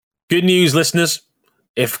Good news, listeners.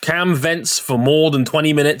 If Cam vents for more than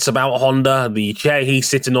 20 minutes about Honda, the chair he's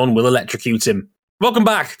sitting on will electrocute him. Welcome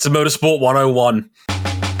back to Motorsport 101.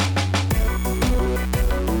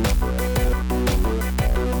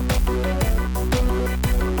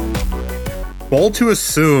 Bold to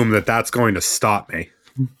assume that that's going to stop me.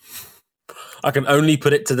 I can only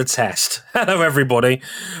put it to the test. Hello, everybody.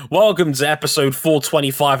 Welcome to episode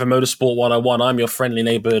 425 of Motorsport 101. I'm your friendly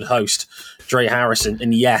neighborhood host, Dre Harrison.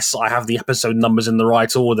 And yes, I have the episode numbers in the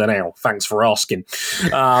right order now. Thanks for asking.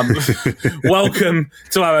 Welcome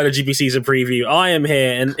to our MotoGP season preview. I am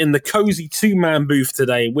here in the cozy two-man booth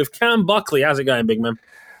today with Cam Buckley. How's it going, big man?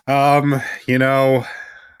 I've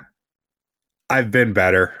been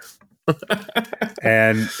better.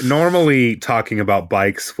 And normally talking about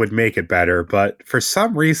bikes would make it better, but for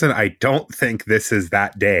some reason I don't think this is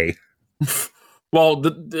that day. Well,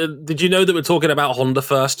 did you know that we're talking about Honda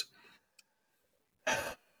first?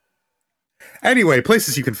 Anyway,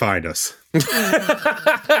 places you can find us.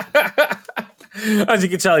 As you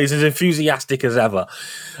can tell, he's as enthusiastic as ever.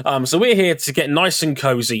 So we're here to get nice and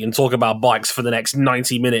cozy and talk about bikes for the next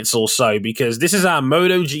 90 minutes or so, because this is our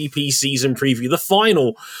MotoGP season preview, the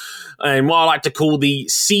final, and what I like to call the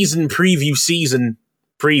season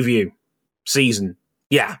preview.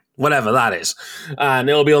 Yeah, whatever that is. And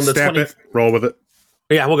it'll be on the Stamp 20th. it, roll with it.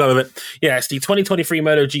 Yeah, we'll go with it. Yeah, it's the 2023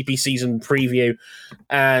 MotoGP season preview,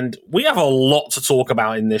 and we have a lot to talk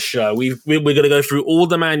about in this show. We're going to go through all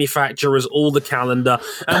the manufacturers, all the calendar,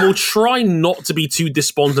 and we'll try not to be too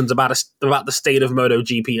despondent about the state of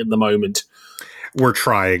MotoGP at the moment. We're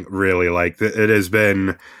trying, really. It has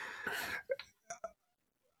been...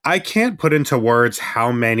 I can't put into words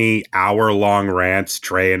how many hour-long rants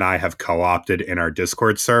Dre and I have co-opted in our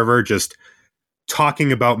Discord server, just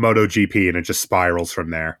talking about MotoGP, and it just spirals from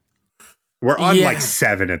there. We're on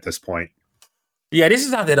 7 at this point. Yeah, this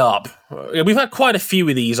has added up. We've had quite a few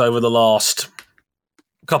of these over the last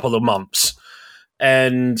couple of months,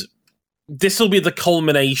 and this will be the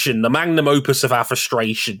culmination, the magnum opus of our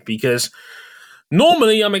frustration, because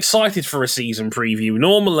normally I'm excited for a season preview.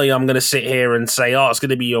 Normally I'm going to sit here and say, it's going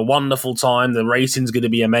to be a wonderful time, the racing's going to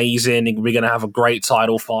be amazing, and we're going to have a great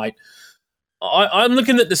title fight. I'm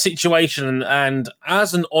looking at the situation, and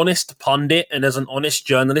as an honest pundit and as an honest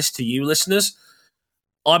journalist to you listeners,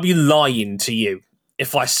 I'd be lying to you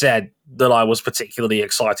if I said that I was particularly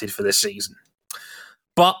excited for this season.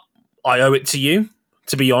 But I owe it to you,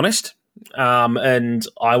 to be honest, and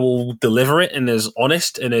I will deliver it in as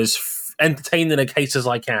honest and as entertaining a case as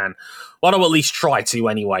I can. Well, I'll at least try to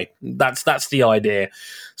anyway. That's the idea.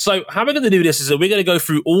 So how we're going to do this is that we're going to go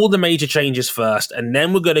through all the major changes first, and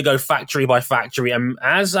then we're going to go factory by factory. And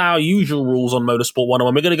as our usual rules on Motorsport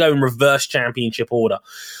 101, we're going to go in reverse championship order.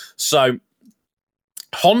 So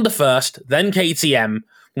Honda first, then KTM.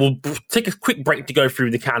 We'll take a quick break to go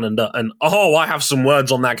through the calendar, and I have some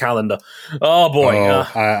words on that calendar. Oh boy.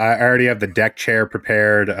 I already have the deck chair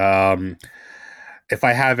prepared. If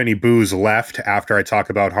I have any booze left after I talk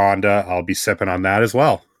about Honda, I'll be sipping on that as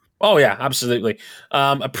well. Oh, yeah, absolutely.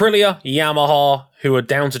 Aprilia, Yamaha, who are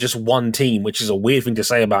down to just one team, which is a weird thing to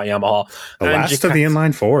say about Yamaha. The last of the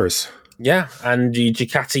inline fours. Yeah, and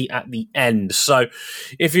Ducati at the end. So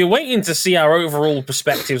if you're waiting to see our overall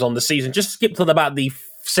perspectives on the season, just skip to about the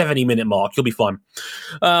 70-minute mark. You'll be fine.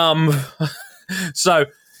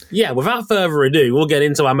 Yeah, without further ado, we'll get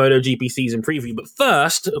into our MotoGP season preview. But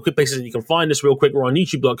first, a quick places you can find us real quick. We're on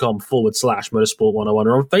youtube.com/motorsport101.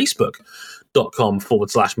 We're on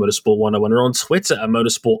facebook.com/motorsport101. We're on Twitter at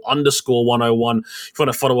motorsport_101. If you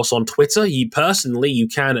want to follow us on Twitter, you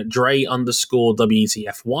can at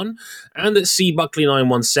Dre_WTF1 and at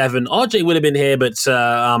CBuckley917. RJ would have been here, but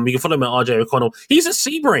you can follow him at RJ O'Connell. He's at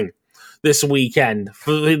Sebring this weekend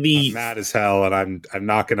for the... I'm mad as hell, and I'm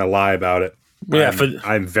not going to lie about it. Yeah,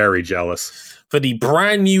 I'm very jealous. For the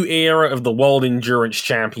brand new era of the World Endurance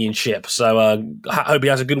Championship. So I hope he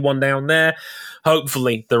has a good one down there.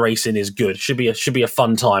 Hopefully the racing is good. Should be a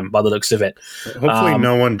fun time by the looks of it. Hopefully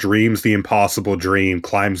no one dreams the impossible dream,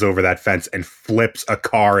 climbs over that fence, and flips a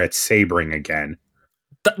car at Sebring again.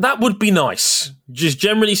 That would be nice. Just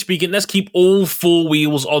generally speaking, let's keep all four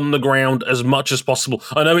wheels on the ground as much as possible.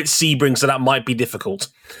 I know it's Sebring, so that might be difficult.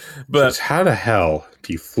 But just how the hell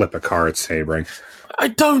do you flip a car at Sebring? I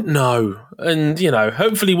don't know. And,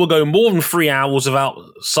 hopefully we'll go more than 3 hours without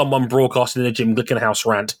someone broadcasting a Jim Glickenhaus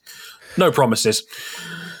rant. No promises.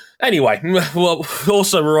 Anyway, well,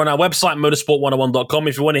 also we're on our website, motorsport101.com.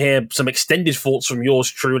 If you want to hear some extended thoughts from yours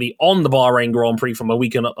truly on the Bahrain Grand Prix from a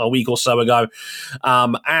week or so ago,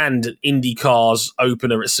 and IndyCar's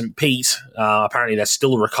opener at St. Pete. Apparently, they're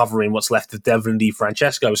still recovering what's left of Devlin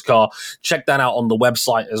DiFrancesco's car. Check that out on the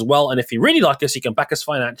website as well. And if you really like us, you can back us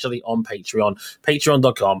financially on Patreon,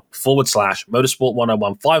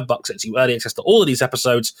 patreon.com/motorsport101. $5 gets you early access to all of these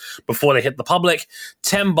episodes before they hit the public.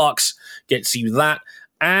 $10 gets you that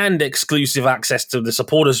and exclusive access to the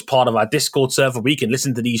supporters part of our Discord server. We can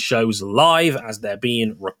listen to these shows live as they're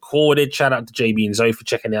being recorded. Shout out to JB and Zoe for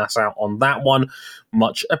checking us out on that one.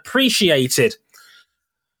 Much appreciated.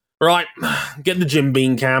 Right, get the Jim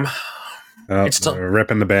Beam, Cam. It's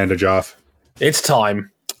ripping the bandage off. It's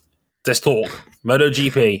time. Let's talk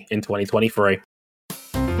MotoGP in 2023.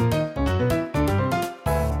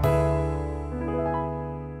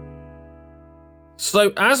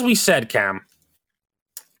 So, as we said, Cam,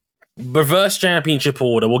 reverse championship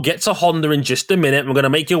order. We'll get to Honda in just a minute. We're going to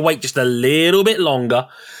make you wait just a little bit longer.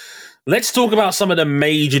 Let's talk about some of the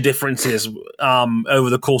major differences over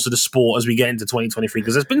the course of the sport as we get into 2023,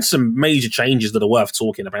 because there's been some major changes that are worth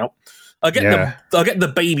talking about. I'll get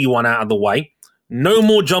the baby one out of the way. No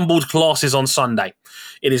more jumbled classes on Sunday.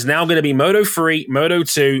 It is now going to be Moto 3, Moto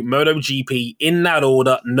 2, MotoGP in that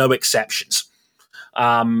order, no exceptions.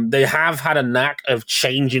 They have had a knack of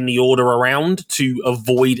changing the order around to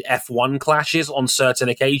avoid F1 clashes on certain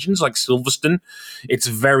occasions, like Silverstone. It's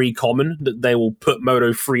very common that they will put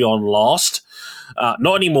Moto 3 on last.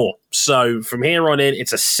 Not anymore. So from here on in,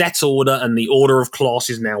 it's a set order, and the order of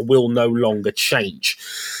classes now will no longer change.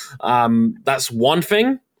 That's one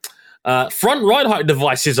thing. Front ride height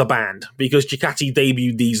devices are banned because Ducati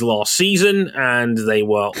debuted these last season, and they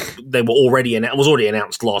were already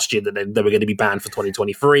announced last year that they were going to be banned for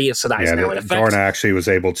 2023. So that is now in effect. Dorna actually was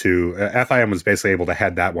able to. FIM was basically able to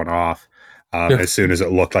head that one off as soon as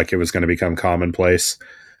it looked like it was going to become commonplace.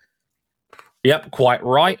 Yep, quite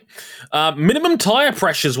right. Minimum tire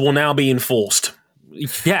pressures will now be enforced.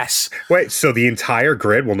 Yes. Wait, so the entire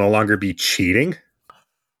grid will no longer be cheating?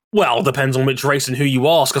 Well, depends on which race and who you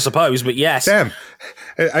ask, I suppose, but yes. Damn,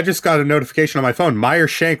 I just got a notification on my phone. Meyer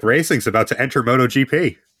Shank Racing's about to enter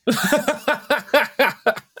MotoGP.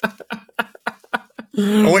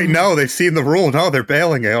 Oh, wait, no, they've seen the rule. No, they're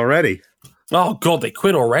bailing it already. Oh, God, they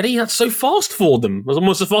quit already? That's so fast for them. It was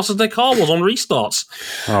almost as fast as their car was on restarts.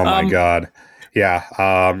 Oh, my God.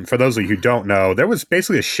 Yeah, for those of you who don't know, there was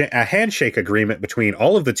basically a handshake agreement between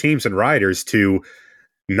all of the teams and riders to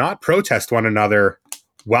not protest one another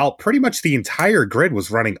while pretty much the entire grid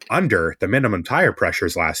was running under the minimum tire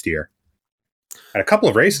pressures last year at a couple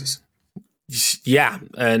of races. Yeah,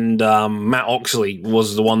 and Matt Oxley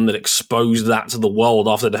was the one that exposed that to the world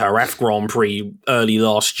after the Jerez Grand Prix early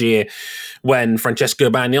last year, when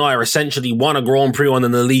Francesco Bagnaia essentially won a Grand Prix on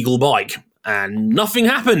an illegal bike, and nothing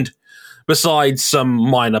happened besides some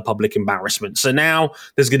minor public embarrassment. So now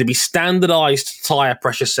there's going to be standardized tire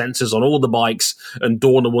pressure sensors on all the bikes, and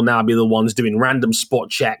Dorna will now be the ones doing random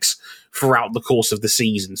spot checks throughout the course of the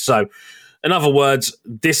season. So, in other words,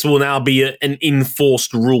 this will now be an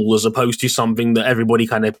enforced rule as opposed to something that everybody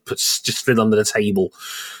kind of just slid under the table.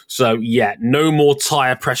 So, yeah, no more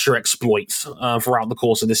tire pressure exploits throughout the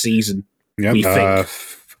course of the season. Yep, we think.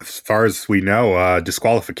 As far as we know,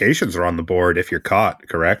 disqualifications are on the board if you're caught,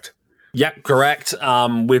 correct? Yeah, correct.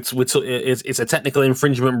 It's a technical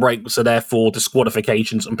infringement break, so therefore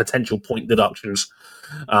disqualifications and potential point deductions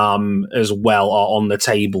as well are on the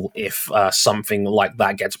table if something like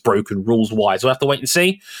that gets broken rules-wise. We'll have to wait and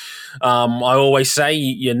see. I always say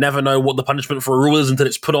you never know what the punishment for a rule is until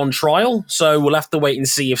it's put on trial, so we'll have to wait and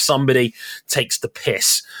see if somebody takes the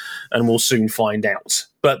piss, and we'll soon find out.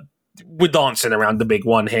 But we're dancing around the big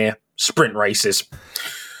one here, sprint races.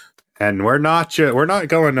 And we're not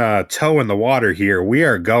going toe in the water here. We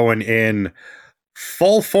are going in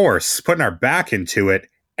full force, putting our back into it.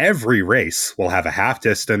 Every race will have a half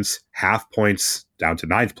distance, half points, down to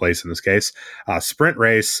 9th place in this case, sprint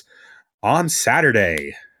race on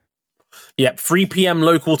Saturday. Yep, 3 p.m.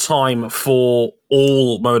 local time for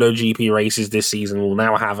all MotoGP races this season. We'll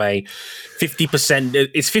now have a 50%.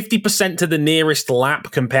 It's 50% to the nearest lap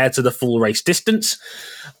compared to the full race distance.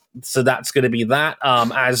 So that's going to be that.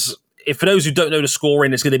 If for those who don't know the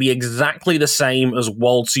scoring, it's going to be exactly the same as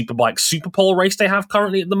World Superbike Superpole race they have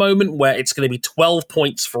currently at the moment, where it's going to be 12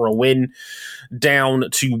 points for a win, down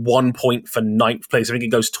to 1 point for 9th place. I think it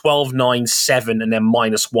goes 12, 9, 7, and then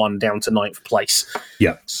 -1 down to 9th place.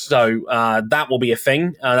 Yeah. So that will be a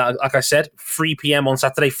thing. Like I said, 3 p.m. on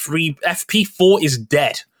Saturday. FP4 is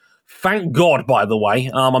dead. Thank God, by the way.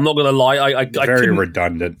 I'm not going to lie. Very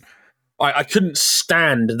redundant. I couldn't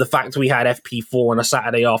stand the fact we had FP4 on a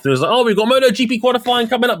Saturday afternoon. It was like, oh, we've got MotoGP qualifying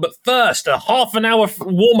coming up, but first, a half an hour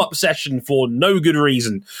warm-up session for no good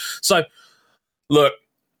reason. So, look,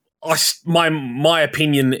 my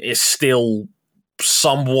opinion is still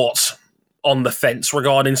somewhat on the fence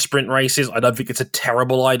regarding sprint races. I don't think it's a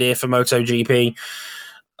terrible idea for MotoGP.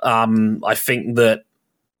 I think that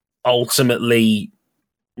ultimately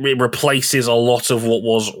it replaces a lot of what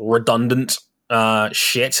was redundant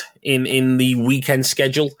shit in the weekend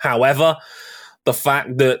schedule. However, the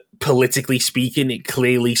fact that politically speaking, it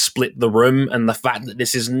clearly split the room, and the fact that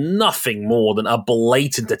this is nothing more than a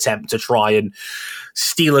blatant attempt to try and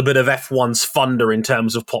steal a bit of F1's thunder in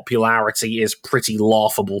terms of popularity is pretty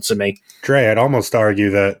laughable to me. Dre, I'd almost argue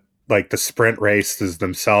that like the sprint races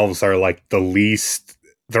themselves are like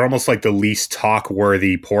they're almost like the least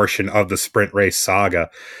talk-worthy portion of the sprint race saga.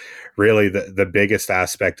 Really, the biggest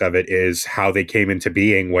aspect of it is how they came into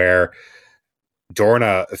being, where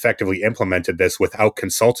Dorna effectively implemented this without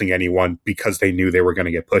consulting anyone because they knew they were going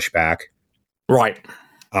to get pushback. Right.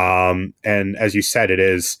 And as you said, it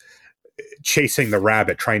is chasing the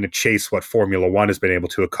rabbit, trying to chase what Formula One has been able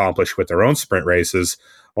to accomplish with their own sprint races.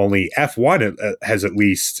 Only F1 has at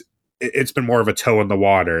least, it's been more of a toe in the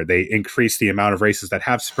water. They increased the amount of races that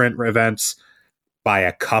have sprint events by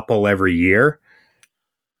a couple every year.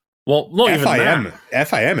 Well, not even that.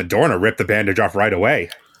 FIM and Dorna ripped the bandage off right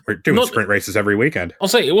away. We're doing sprint races every weekend. I'll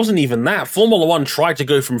say it wasn't even that. Formula One tried to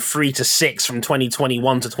go from 3 to 6 from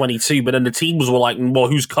 2021 to 22, but then the teams were like, well,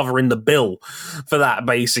 who's covering the bill for that,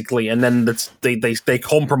 basically? And then they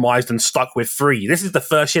compromised and stuck with 3. This is the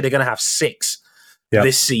first year they're going to have 6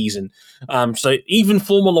 this season. So even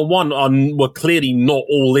Formula One were clearly not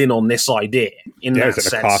all in on this idea.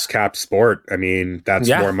 It's a cost cap sport. I mean, that's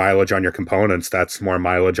more mileage on your components. That's more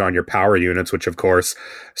mileage on your power units, which of course,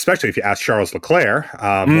 especially if you ask Charles Leclerc,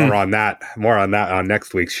 more on that on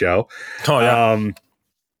next week's show. Oh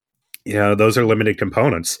yeah. Those are limited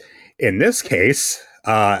components. In this case,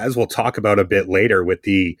 as we'll talk about a bit later with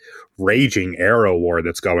the raging aero war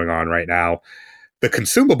that's going on right now, the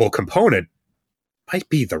consumable component might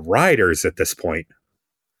be the riders at this point,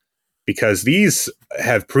 because these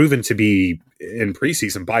have proven to be in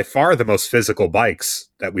preseason by far the most physical bikes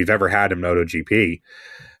that we've ever had in MotoGP,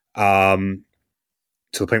 to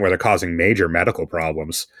the point where they're causing major medical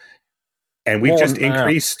problems. And we've just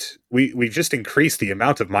increased the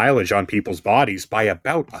amount of mileage on people's bodies by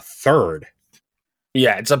about a third.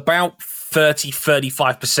 Yeah, it's about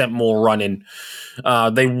 35% more running.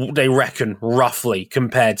 They reckon roughly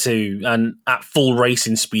compared to and at full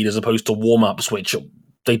racing speed as opposed to warm-ups, which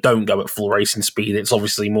they don't go at full racing speed. It's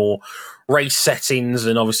obviously more race settings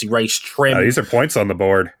and obviously race trim. These are points on the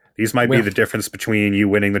board. These might be the difference between you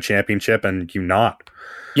winning the championship and you not.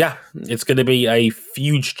 Yeah, it's going to be a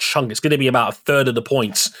huge chunk. It's going to be about a third of the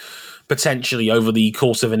points potentially over the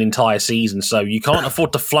course of an entire season. So you can't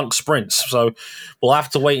afford to flunk sprints. So we'll have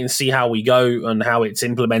to wait and see how we go and how it's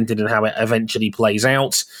implemented and how it eventually plays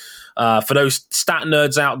out. For those stat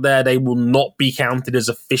nerds out there, they will not be counted as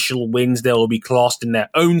official wins. They will be classed in their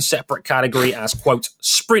own separate category as, quote,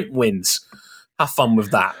 sprint wins. Have fun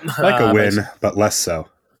with that. Like a win, but less so.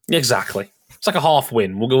 Exactly. It's like a half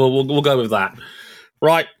win. We'll go with that.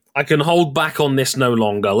 Right. I can hold back on this no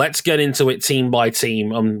longer. Let's get into it team by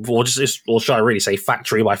team, or should I really say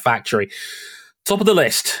factory by factory. Top of the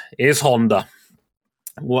list is Honda.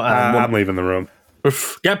 I'm leaving the room.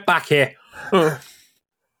 Get back here.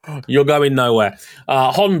 You're going nowhere.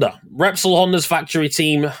 Honda. Repsol Honda's factory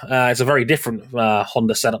team. It's a very different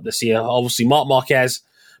Honda setup this year. Obviously, Marc Marquez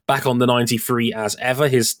back on the 93 as ever.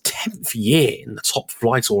 His 10th year in the top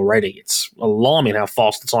flight already. It's alarming how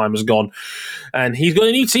fast the time has gone. And he's got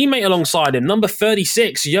a new teammate alongside him, number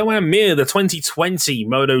 36, Joan Mir, the 2020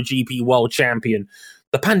 MotoGP World Champion.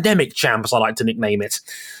 The pandemic champ, as I like to nickname it.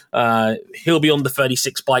 He'll be on the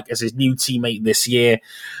 36 bike as his new teammate this year.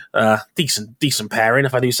 Decent pairing,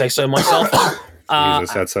 if I do say so myself.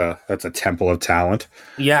 Jesus, that's a temple of talent.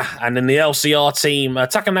 Yeah, and in the LCR team,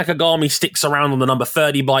 Taka Nakagami sticks around on the number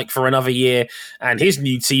 30 bike for another year, and his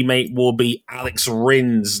new teammate will be Alex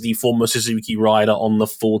Rins, the former Suzuki rider, on the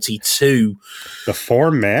 42. The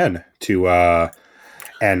form man to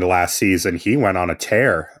end last season. He went on a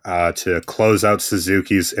tear to close out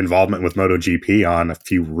Suzuki's involvement with MotoGP on a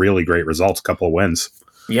few really great results, a couple of wins.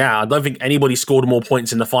 Yeah, I don't think anybody scored more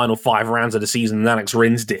points in the final 5 rounds of the season than Alex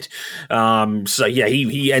Rins did. So yeah,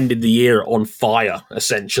 he ended the year on fire,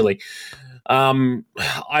 essentially.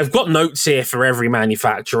 I've got notes here for every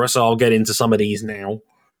manufacturer, so I'll get into some of these now.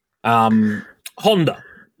 Honda.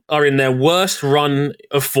 are in their worst run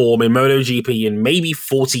of form in MotoGP in maybe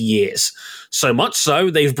 40 years. So much so,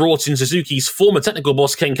 they've brought in Suzuki's former technical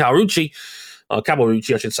boss, Ken Carucci,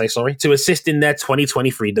 Cabarucci, I should say, sorry, to assist in their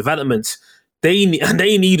 2023 development. They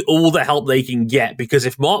need all the help they can get, because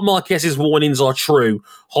if Marc Marquez's warnings are true,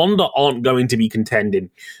 Honda aren't going to be contending.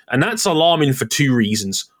 And that's alarming for two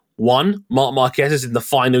reasons. One, Marc Marquez is in the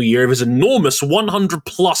final year of his enormous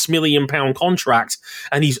 £100+ million contract,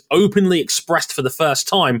 and he's openly expressed for the first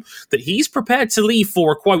time that he's prepared to leave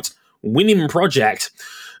for a, quote, winning project.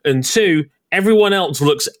 And two, everyone else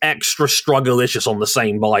looks extra strugglicious on the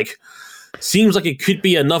same bike. Seems like it could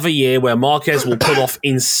be another year where Marquez will pull off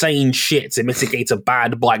insane shit to mitigate a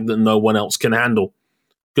bad bike that no one else can handle.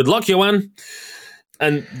 Good luck, Johan.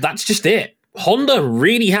 And that's just it. Honda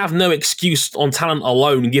really have no excuse on talent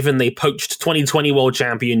alone, given they poached 2020 world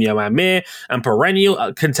champion Johan Mir and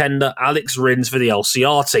perennial contender Alex Rins for the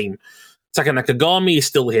LCR team. Taka Nakagami is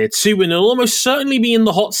still here too, and he'll almost certainly be in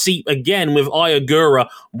the hot seat again, with Ayagura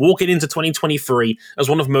walking into 2023 as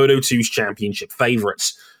one of Moto2's championship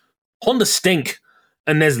favourites. Honda stink,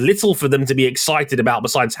 and there's little for them to be excited about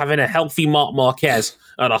besides having a healthy Marc Marquez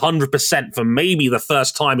at 100% for maybe the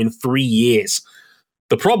first time in 3 years.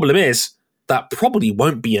 The problem is, that probably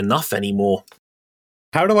won't be enough anymore.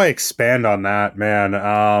 How do I expand on that, man?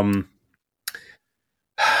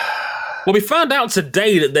 Well, we found out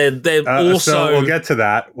today that they're also... So we'll get to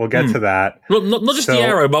that. We'll get to that. Not just the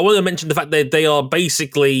aero, but I want to mention the fact that they are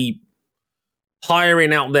basically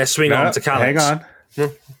hiring out their swing arm to Kalex. Hang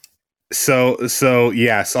on. So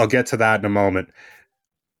yes, I'll get to that in a moment.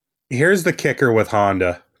 Here's the kicker with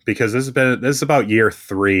Honda, because this is about year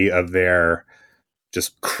 3 of their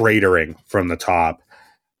just cratering from the top.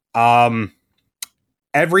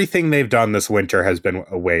 Everything they've done this winter has been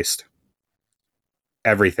a waste.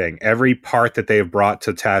 Everything. Every part that they've brought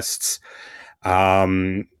to tests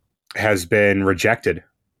has been rejected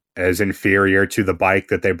as inferior to the bike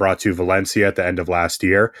that they brought to Valencia at the end of last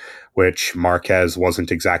year, which Marquez wasn't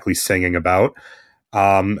exactly singing about.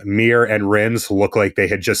 Mir and Rins look like they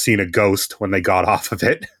had just seen a ghost when they got off of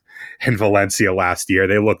it in Valencia last year.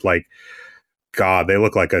 They looked like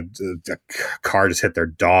a car just hit their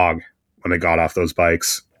dog when they got off those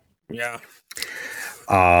bikes. Yeah.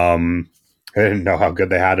 I didn't know how good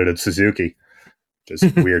they had it at Suzuki.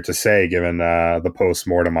 Just weird to say, given the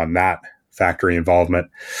post-mortem on that factory involvement.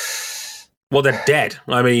 Well, they're dead.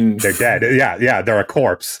 I mean... They're dead. Yeah, they're a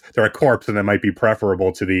corpse. They're a corpse, and it might be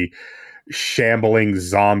preferable to the shambling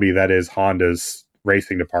zombie that is Honda's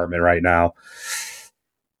racing department right now.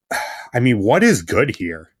 I mean, what is good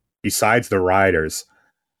here? Besides the riders,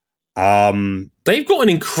 they've got an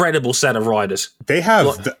incredible set of riders. They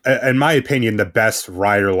have, in my opinion, the best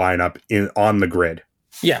rider lineup on the grid.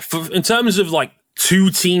 Yeah, in terms of like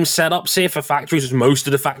 2-team setups here for factories, as most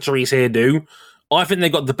of the factories here do, I think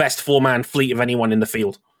they've got the best 4-man fleet of anyone in the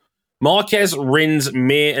field. Marquez, Rins,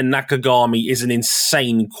 Mir, and Nakagami is an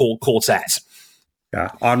insane quartet.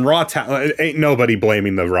 Yeah, on raw talent, ain't nobody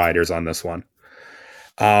blaming the riders on this one.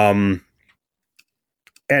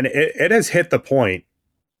 And it has hit the point,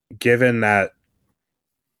 given that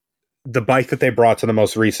the bike that they brought to the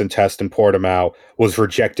most recent test in Portimao was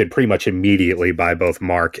rejected pretty much immediately by both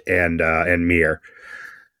Marc and Mir.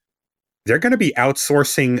 They're going to be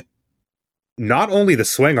outsourcing not only the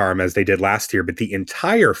swing arm as they did last year, but the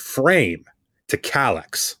entire frame to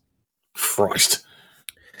Kalex. Christ.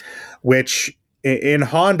 Which, in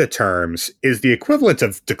Honda terms, is the equivalent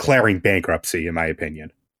of declaring bankruptcy, in my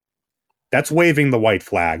opinion. That's waving the white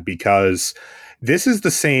flag, because this is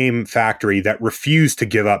the same factory that refused to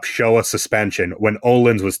give up Showa suspension when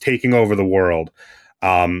Öhlins was taking over the world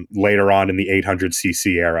later on in the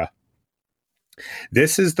 800cc era.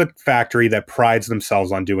 This is the factory that prides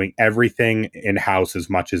themselves on doing everything in-house as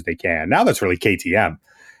much as they can. Now that's really KTM,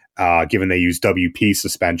 given they use WP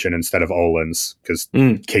suspension instead of Öhlins, because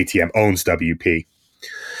KTM owns WP.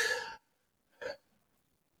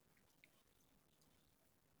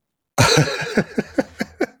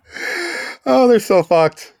 Oh, they're so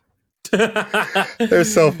fucked. They're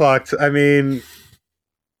so fucked. I mean,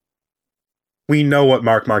 we know what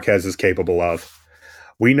Marc Marquez is capable of.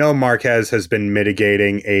 We know Marquez has been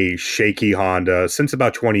mitigating a shaky Honda since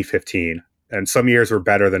about 2015. And some years were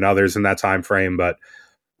better than others in that time frame, but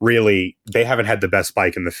really, they haven't had the best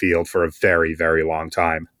bike in the field for a very, very long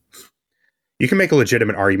time. You can make a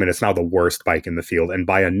legitimate argument it's now the worst bike in the field, and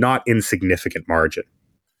by a not insignificant margin.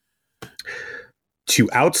 To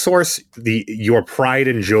outsource your pride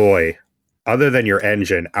and joy, other than your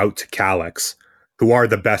engine, out to Kalex, who are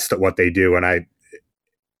the best at what they do, and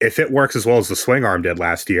if it works as well as the swing arm did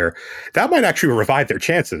last year, that might actually revive their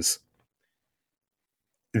chances.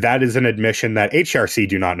 that is an admission that HRC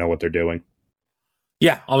do not know what they're doing.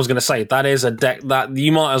 Yeah, I was going to say, that is a deck that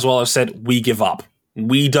you might as well have said, we give up.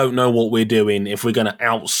 We don't know what we're doing if we're going to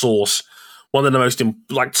outsource one of the most,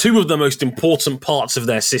 two of the most important parts of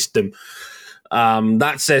their system.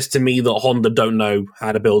 That says to me that Honda don't know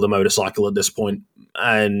how to build a motorcycle at this point.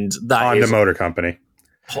 And that Honda Motor Company.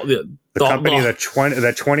 The company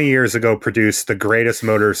that 20 years ago produced the greatest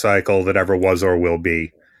motorcycle that ever was or will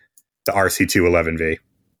be, the RC211V.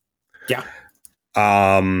 Yeah.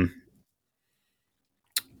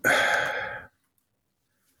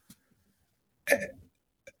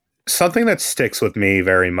 Something that sticks with me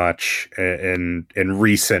very much in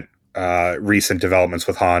recent developments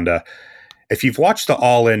with Honda. If you've watched the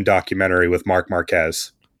All In documentary with Marc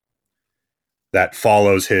Marquez that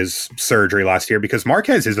follows his surgery last year, because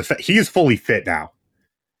Marquez he is fully fit now.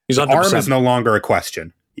 His arm is no longer a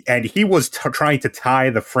question, and he was trying to tie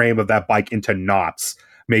the frame of that bike into knots,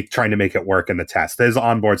 trying to make it work in the test. His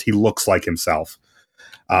onboards, he looks like himself.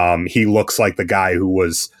 He looks like the guy who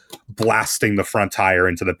was blasting the front tire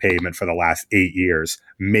into the pavement for the last 8 years,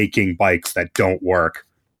 making bikes that don't work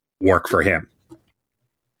for him.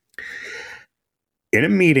 In a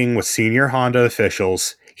meeting with senior Honda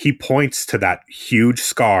officials, he points to that huge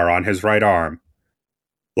scar on his right arm,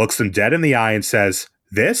 looks them dead in the eye and says,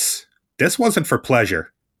 this wasn't for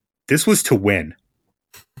pleasure. This was to win.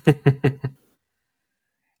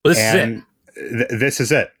 This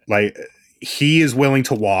is it. Like, he is willing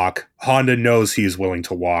to walk. Honda knows he is willing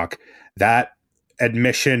to walk. That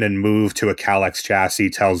admission and move to a Kalex chassis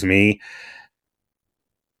tells me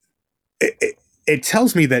it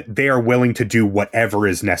tells me that they are willing to do whatever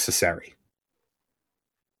is necessary.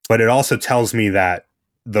 But it also tells me that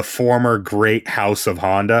the former great house of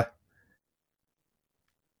Honda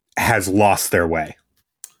has lost their way.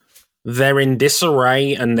 They're in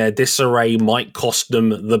disarray, and their disarray might cost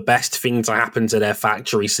them the best thing to happen to their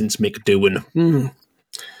factory since McDoohan.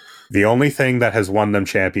 The only thing that has won them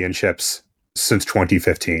championships since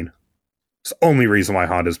 2015. It's the only reason why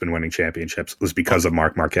Honda's been winning championships was because of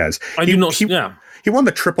Marc Marquez. He won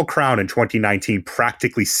the Triple Crown in 2019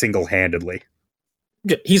 practically single-handedly.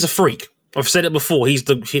 Yeah, he's a freak. I've said it before.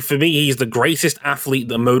 For me, he's the greatest athlete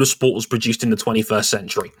that motorsport was produced in the 21st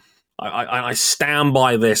century. I stand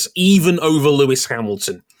by this, even over Lewis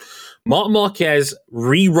Hamilton. Marc Marquez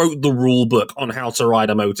rewrote the rule book on how to ride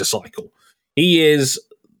a motorcycle. He is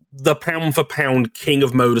the pound-for-pound king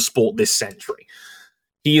of motorsport this century.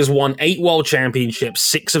 He has won 8 world championships,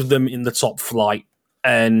 6 of them in the top flight,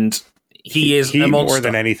 and he is a monster. More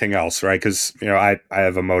than anything else, right? Because I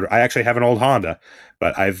have a motor. I actually have an old Honda,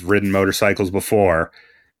 but I've ridden motorcycles before.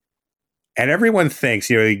 And everyone thinks,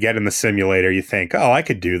 you get in the simulator, you think, oh, I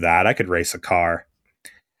could do that. I could race a car.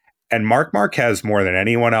 And Marc Marquez, more than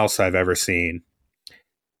anyone else I've ever seen,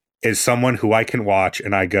 is someone who I can watch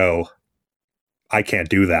and I go, I can't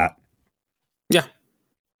do that. Yeah.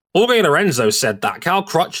 Jorge Lorenzo said that. Cal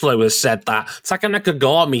Crutchlow has said that. Taka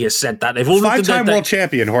Nakagami has said that. They've all 5-time world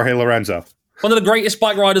champion, Jorge Lorenzo. One of the greatest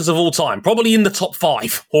bike riders of all time. Probably in the top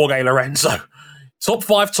 5, Jorge Lorenzo. Top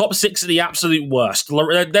 5, top 6 at the absolute worst.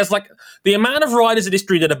 There's the amount of riders in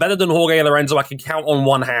history that are better than Jorge Lorenzo I can count on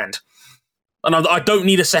one hand. And I don't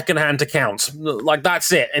need a second hand to count.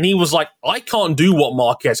 That's it. And he was like, I can't do what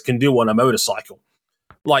Marquez can do on a motorcycle.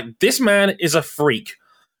 This man is a freak.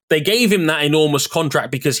 They gave him that enormous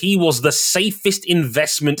contract because he was the safest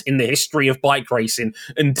investment in the history of bike racing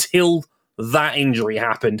until that injury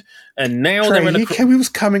happened. And now he was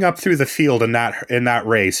coming up through the field in that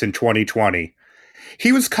race in 2020.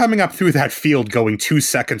 He was coming up through that field going 2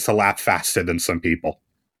 seconds a lap faster than some people.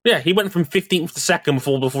 Yeah, he went from 15th to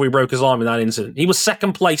 2nd before he broke his arm in that incident. He was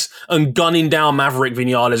 2nd place and gunning down Maverick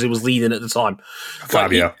Vinales, who was leading at the time.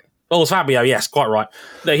 Fabio. It was Fabio, yes, quite right.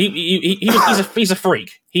 No, he's a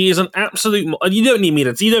freak. He is an absolute... You don't need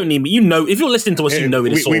me. You know, if you're listening to us, you know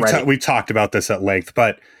this already. We've talked about this at length,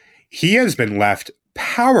 but he has been left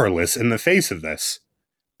powerless in the face of this.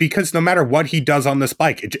 Because no matter what he does on this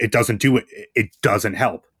bike, it doesn't do it. It doesn't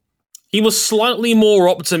help. He was slightly more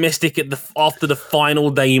optimistic after the final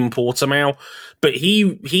day in Portimao, but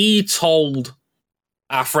he told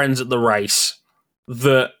our friends at the race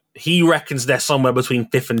that he reckons they're somewhere between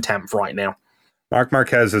 5th and 10th right now. Marc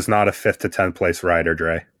Marquez is not a 5th to 10th place rider,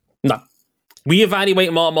 Dre. No. We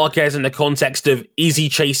evaluate Marc Marquez in the context of, is he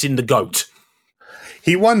chasing the GOAT?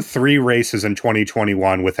 He won 3 races in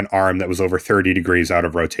 2021 with an arm that was over 30 degrees out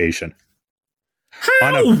of rotation.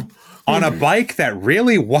 How? On a bike that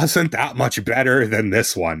really wasn't that much better than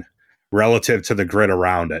this one relative to the grid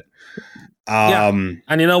around it. And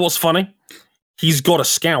you know what's funny? He's got a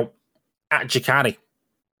scout at Ducati.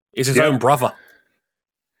 It's his own brother.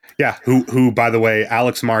 Yeah, who by the way,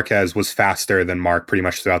 Alex Marquez was faster than Marc pretty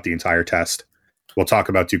much throughout the entire test. We'll talk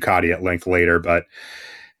about Ducati at length later, but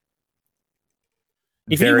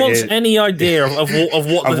if he wants any idea of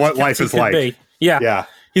what life is like, be, yeah.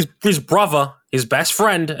 His brother, his best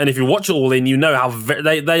friend, and if you watch it all in, you know how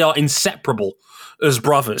they are inseparable as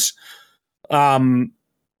brothers.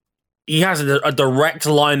 He has a direct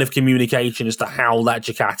line of communication as to how that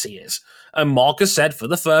Ducati is. And Marc has said for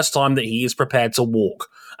the first time that he is prepared to walk.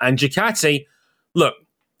 And Ducati, look,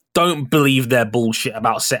 don't believe their bullshit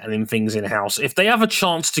about settling things in-house. If they have a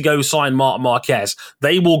chance to go sign Marc Marquez,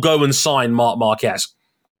 they will go and sign Marc Marquez.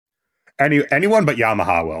 Anyone but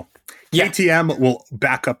Yamaha will. Yeah. KTM will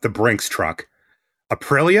back up the Brinks truck.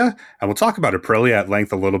 Aprilia, and we'll talk about Aprilia at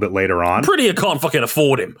length a little bit later on. Aprilia can't fucking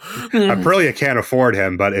afford him. Aprilia can't afford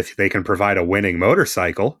him, but if they can provide a winning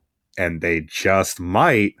motorcycle, and they just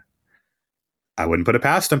might, I wouldn't put it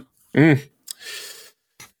past him. I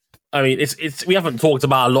mean, it's we haven't talked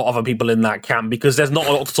about a lot of other people in that camp because there's not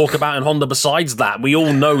a lot to talk about in Honda besides that. We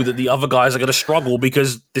all know that the other guys are going to struggle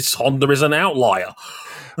because this Honda is an outlier.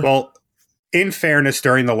 Well, in fairness,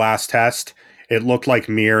 during the last test, it looked like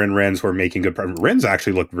Mir and Rins were making good progress. Rins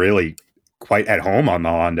actually looked really quite at home on the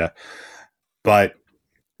Honda. But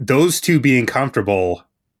those two being comfortable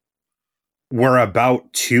were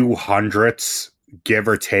about 200ths, give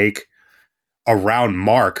or take, around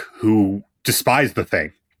Marc, who despised the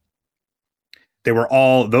thing.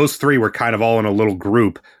 Those three were kind of all in a little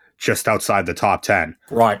group just outside the top 10.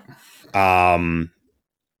 Right.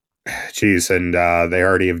 Geez, and they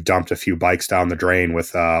already have dumped a few bikes down the drain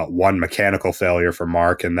with one mechanical failure for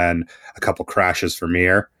Marc and then a couple crashes for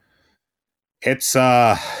Mir. It's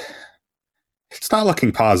not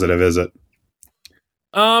looking positive, is it?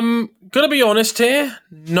 Gonna be honest here.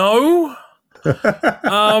 No.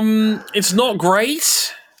 It's not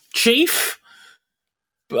great, Chief.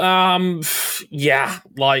 Yeah,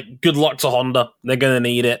 like good luck to Honda. They're gonna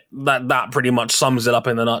need it. That pretty much sums it up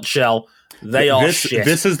in a nutshell. They are shit.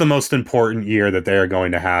 This is the most important year that they are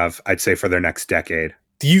going to have, I'd say, for their next decade.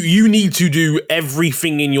 You need to do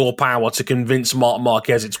everything in your power to convince Marc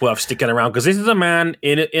Marquez it's worth sticking around, because this is a man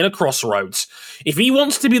in a crossroads. If he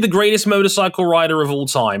wants to be the greatest motorcycle rider of all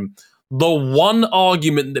time, the one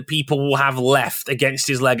argument that people will have left against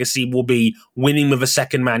his legacy will be winning with a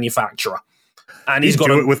second manufacturer. And he's got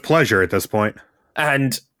to do it with pleasure at this point.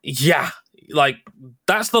 And yeah, like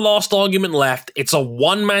that's the last argument left. It's a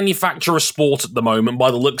one manufacturer sport at the moment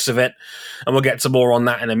by the looks of it. And we'll get to more on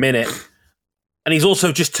that in a minute. And he's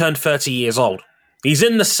also just turned 30 years old. He's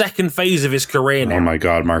in the second phase of his career now. Oh my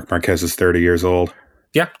God, Marc Marquez is 30 years old.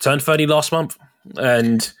 Yeah, turned 30 last month.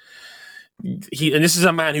 And this is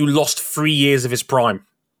a man who lost 3 years of his prime.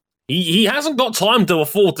 He hasn't got time to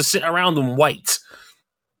afford to sit around and wait.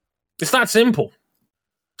 It's that simple.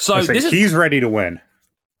 So he's ready to win.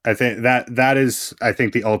 I think that is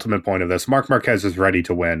the ultimate point of this. Marc Marquez is ready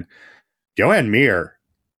to win. Johan Mir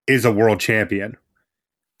is a world champion.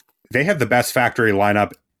 They have the best factory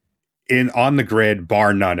lineup on the grid,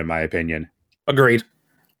 bar none, in my opinion. Agreed.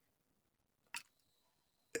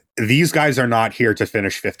 These guys are not here to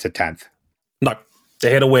finish 5th to 10th. No,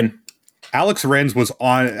 they're here to win. Alex Rins was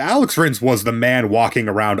the man walking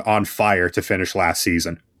around on fire to finish last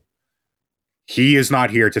season. He is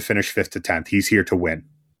not here to finish 5th to 10th. He's here to win.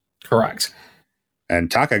 Correct. And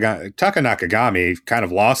Taka Nakagami kind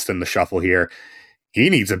of lost in the shuffle here. He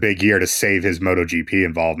needs a big year to save his MotoGP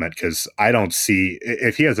involvement, because I don't see,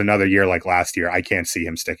 if he has another year like last year, I can't see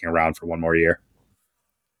him sticking around for one more year.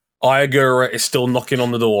 Ayagura is still knocking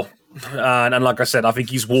on the door. And like I said, I think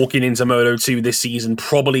he's walking into Moto2 this season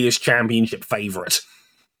probably as championship favourite.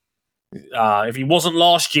 If he wasn't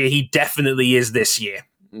last year, he definitely is this year.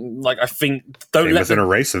 Like, I think he was in a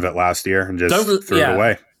race of it last year and just threw it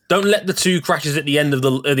away. Don't let the two crashes at the end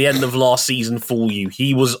of last season fool you.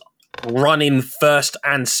 He was running first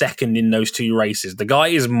and second in those two races. The guy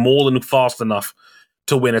is more than fast enough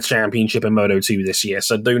to win a championship in Moto2 this year.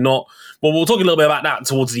 So do not. Well, we'll talk a little bit about that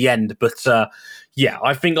towards the end. But yeah,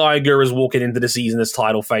 I think Ayagura is walking into the season as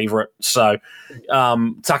title favourite. So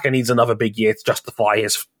Taka needs another big year to justify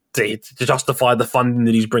the funding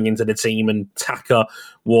that he's bringing to the team, and Taka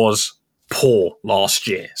was poor last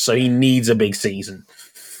year, so he needs a big season.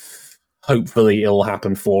 Hopefully it'll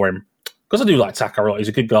happen for him, because I do like Taka a lot. He's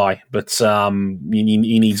a good guy, but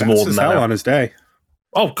he needs more than that. On his day.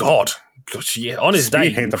 Oh God, yeah, on his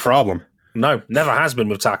day ain't the problem. No, never has been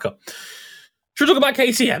with Taka. Should we talk about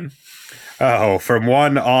KTM? Oh, from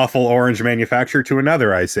one awful orange manufacturer to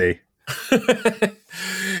another, I see.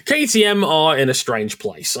 KTM are in a strange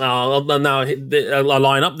place. Now, a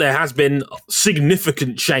lineup, there has been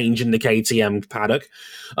significant change in the KTM paddock.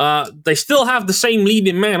 They still have the same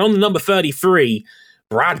leading man on the number 33,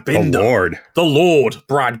 Brad Binder. The Lord,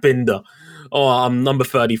 Brad Binder. Number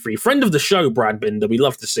 33. Friend of the show, Brad Binder. We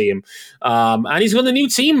love to see him. And he's got a new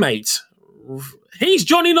teammate. He's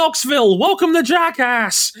Johnny Knoxville. Welcome to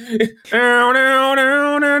Jackass.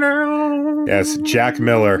 Yes, Jack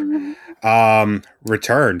Miller.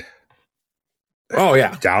 Returned. Oh,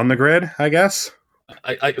 yeah. Down the grid, I guess.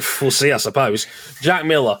 We'll see, I suppose. Jack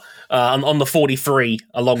Miller on the 43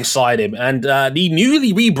 alongside him. And the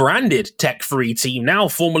newly rebranded Tech 3 team, now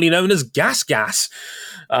formerly known as Gas Gas,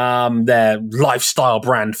 their lifestyle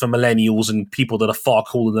brand for millennials and people that are far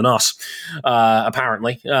cooler than us,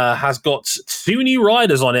 apparently, has got two new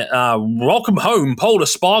riders on it. Welcome home, Pol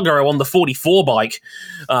Espargaro on the 44 bike,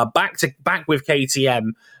 back with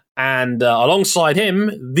KTM. And alongside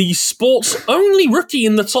him, the sport's only rookie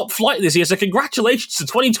in the top flight this year. So congratulations to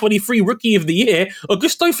 2023 Rookie of the Year,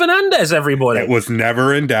 Augusto Fernandez, everybody. It was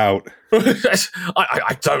never in doubt.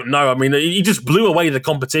 I don't know. I mean, he just blew away the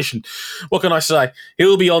competition. What can I say?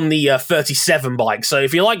 He'll be on the 37 bike. So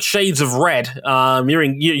if you like shades of red, you're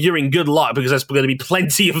in good luck, because there's going to be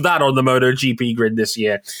plenty of that on the MotoGP grid this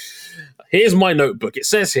year. Here's my notebook. It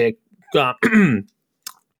says here...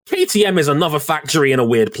 KTM is another factory in a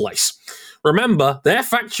weird place. Remember, their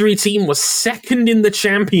factory team was second in the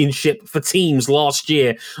championship for teams last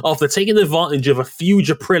year after taking advantage of a huge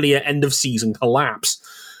Aprilia end-of-season collapse.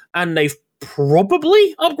 And they've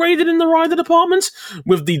probably upgraded in the rider department,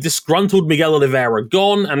 with the disgruntled Miguel Oliveira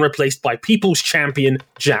gone and replaced by people's champion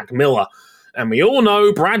Jack Miller. And we all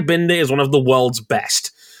know Brad Binder is one of the world's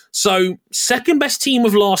best. So, second best team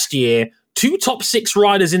of last year, 2 top 6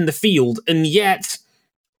 riders in the field, and yet...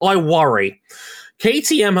 I worry.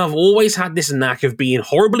 KTM have always had this knack of being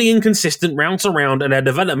horribly inconsistent round to round, and their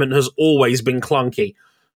development has always been clunky.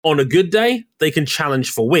 On a good day, they can challenge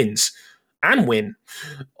for wins and win.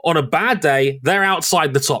 On a bad day, they're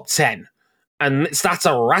outside the top 10. And it's that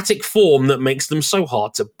erratic form that makes them so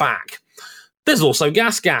hard to back. There's also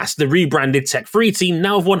Gas Gas, the rebranded Tech 3 team,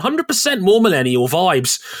 now with 100% more millennial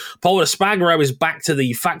vibes. Pol Espargaro is back to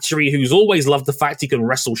the factory, who's always loved the fact he can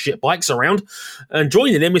wrestle shit bikes around. And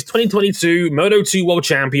joining him is 2022 Moto2 World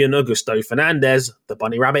Champion Augusto Fernandez, the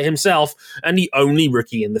bunny rabbit himself, and the only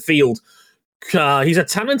rookie in the field. He's a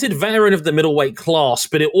talented veteran of the middleweight class,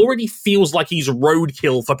 but it already feels like he's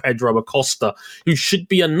roadkill for Pedro Acosta, who should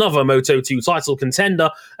be another Moto2 title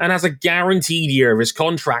contender and has a guaranteed year of his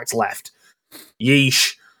contract left.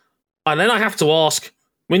 Yeesh. And then I have to ask,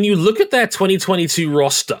 when you look at their 2022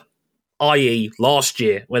 roster, i.e. last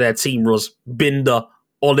year, where their team was Binder,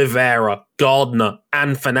 Oliveira, Gardner,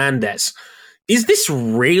 and Fernandez, is this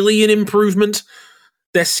really an improvement?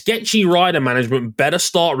 Their sketchy rider management better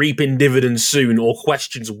start reaping dividends soon, or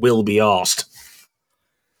questions will be asked.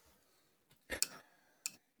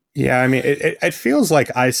 Yeah, I mean, it feels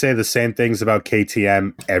like I say the same things about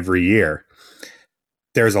KTM every year.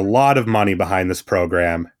 There's a lot of money behind this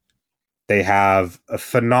program. They have a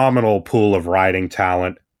phenomenal pool of riding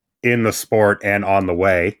talent in the sport and on the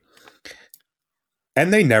way.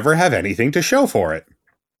 And they never have anything to show for it.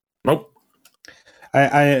 Nope.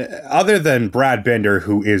 I other than Brad Binder,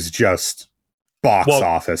 who is just box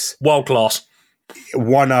office. World class.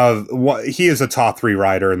 He is a top 3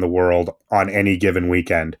 rider in the world on any given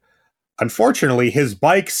weekend. Unfortunately, his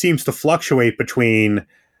bike seems to fluctuate between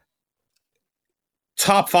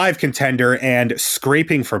top 5 contender and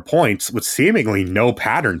scraping for points with seemingly no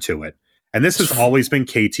pattern to it. And this has always been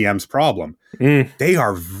KTM's problem. They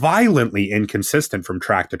are violently inconsistent from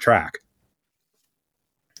track to track.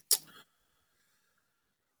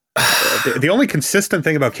 The only consistent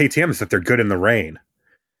thing about KTM is that they're good in the rain.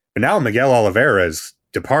 But now Miguel Oliveira has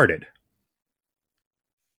departed.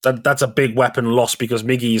 That's a big weapon loss, because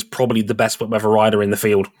Miggy is probably the best weather rider in the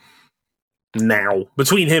field now.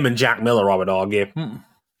 Between him and Jack Miller, I would argue.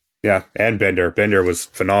 Yeah, and Binder. Binder was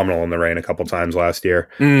phenomenal in the rain a couple times last year.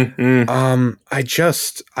 I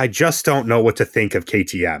just don't know what to think of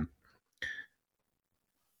KTM.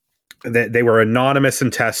 They were anonymous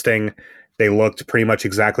in testing. They looked pretty much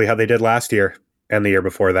exactly how they did last year, and the year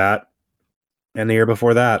before that, and the year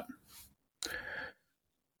before that.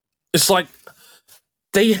 It's like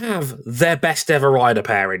they have their best ever rider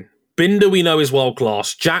pairing. Binder, we know, is world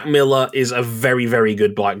class. Jack Miller is a very, very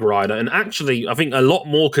good bike rider, and actually, I think a lot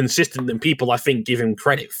more consistent than people, I think, give him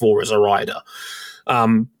credit for as a rider.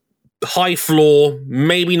 High floor,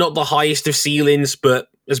 maybe not the highest of ceilings, but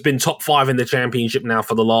has been top 5 in the championship now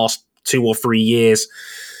for the last 2 or 3 years.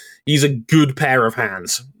 He's a good pair of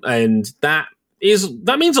hands, and that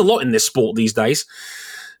that means a lot in this sport these days.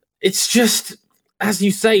 It's just, as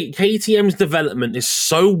you say, KTM's development is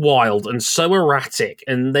so wild and so erratic,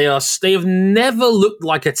 and they have never looked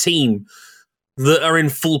like a team that are in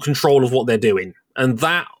full control of what they're doing, and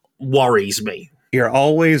that worries me. You're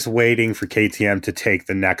always waiting for KTM to take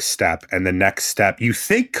the next step, and the next step you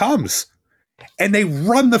think comes. And they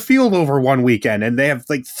run the field over one weekend, and they have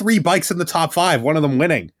like 3 bikes in the top 5, one of them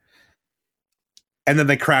winning. And then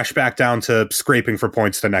they crash back down to scraping for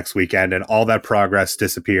points the next weekend, and all that progress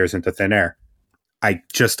disappears into thin air. I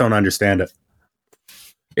just don't understand it.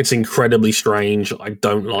 It's incredibly strange. I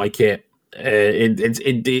don't like it.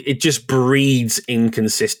 It just breeds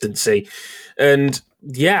inconsistency. And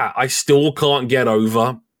yeah, I still can't get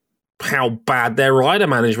over how bad their rider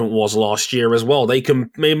management was last year as well. They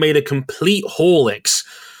made a complete Horlicks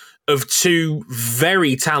of 2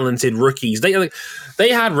 very talented rookies. They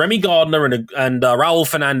had Remy Gardner and Raul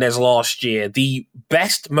Fernandez last year, the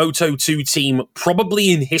best Moto2 team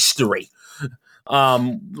probably in history. What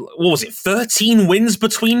was it, 13 wins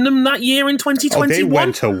between them that year in 2021? They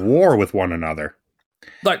went to war with one another.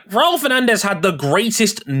 Like, Raul Fernandez had the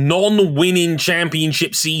greatest non-winning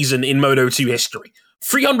championship season in Moto2 history.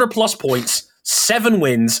 300-plus points, 7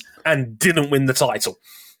 wins, and didn't win the title.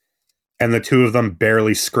 And the 2 of them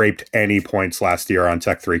barely scraped any points last year on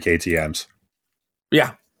Tech 3 KTMs.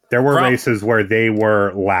 Yeah. There were races where they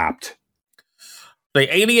were lapped. They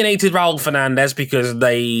alienated Raul Fernandez because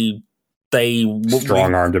they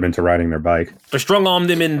strong-armed him into riding their bike. They strong-armed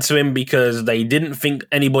him because they didn't think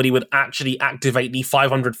anybody would actually activate the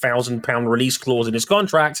 £500,000 release clause in his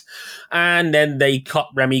contract, and then they cut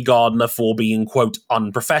Remy Gardner for being, quote,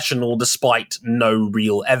 unprofessional, despite no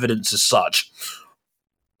real evidence as such.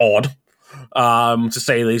 Odd. To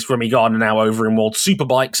say the least. Remy Gardner now over in World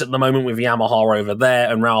Superbikes at the moment with Yamaha over there,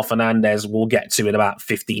 and Raul Fernandez we'll get to in about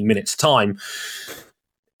 15 minutes' time.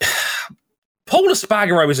 Pol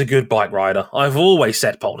Espargaro is a good bike rider. I've always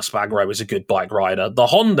said Pol Espargaro is a good bike rider. The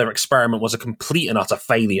Honda experiment was a complete and utter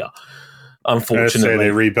failure, unfortunately.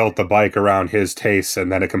 They rebuilt the bike around his tastes, and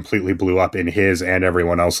then it completely blew up in his and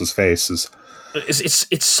everyone else's faces.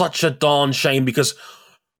 It's such a darn shame because,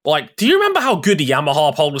 like, do you remember how good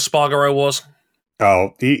Yamaha Pol Espargaro was?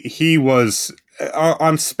 Oh, he was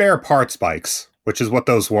on spare parts bikes, which is what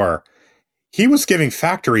those were. He was giving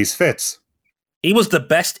factories fits. He was the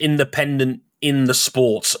best independent in the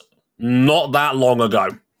sports not that long ago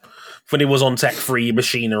when he was on Tech 3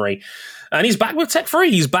 machinery. And he's back with Tech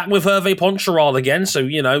 3. He's back with Hervé Poncharal again. So,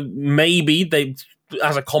 maybe they,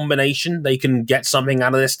 as a combination, they can get something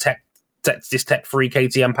out of this Tech 3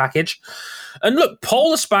 KTM package. And look,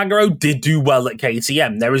 Pol Espargaro did do well at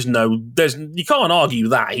KTM. You can't argue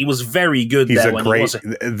that. He was very good there.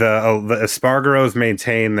 The Espargaros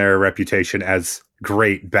maintain their reputation as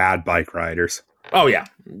great bad bike riders. Oh, yeah.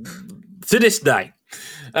 To this day.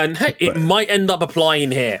 And hey, it might end up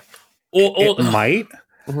applying here. It might?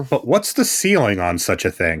 But what's the ceiling on such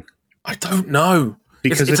a thing? I don't know.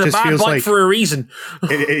 Because it's a bad bike for a reason.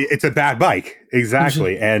 It's a bad bike.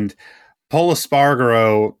 Exactly. And Pol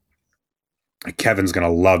Espargaro, Kevin's going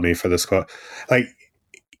to love me for this quote. Like,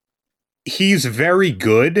 he's very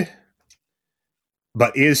good,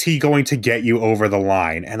 but is he going to get you over the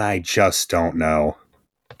line? And I just don't know.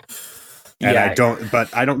 And I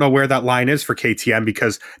don't know where that line is for KTM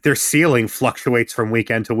because their ceiling fluctuates from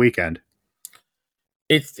weekend to weekend.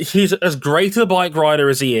 He's as great a bike rider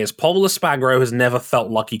as he is. Pol Espargaro has never felt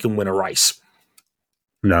like he can win a race.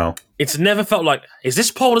 No. It's never felt like, is this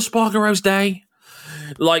Pol Espargaro's day?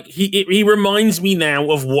 Like, he reminds me now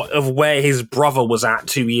of where his brother was at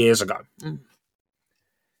 2 years ago.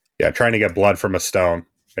 Yeah, trying to get blood from a stone.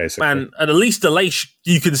 Basically. And at least Aleix,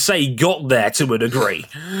 you can say, got there to a degree.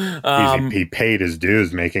 He paid his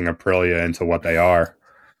dues making Aprilia into what they are.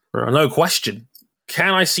 No question.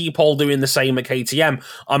 Can I see Pol doing the same at KTM?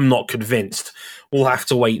 I'm not convinced. We'll have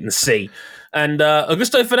to wait and see. And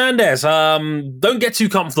Augusto Fernandez, don't get too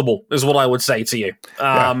comfortable, is what I would say to you.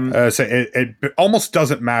 So it almost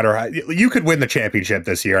doesn't matter. You could win the championship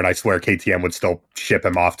this year, and I swear KTM would still ship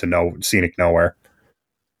him off to scenic nowhere.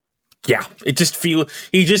 Yeah, he just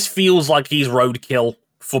feels like he's roadkill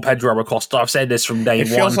for Pedro Acosta. I've said this from day one.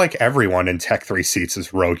 It feels like everyone in Tech 3 seats is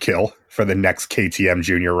roadkill for the next KTM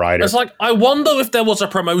junior rider. It's like, I wonder if there was a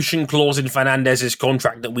promotion clause in Fernandez's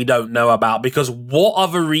contract that we don't know about, because what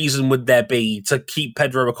other reason would there be to keep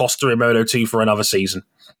Pedro Acosta in Moto2 for another season?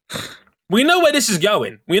 We know where this is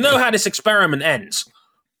going. We know how this experiment ends.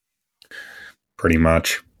 Pretty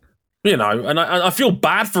much. And I feel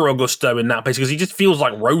bad for Augusto in that place because he just feels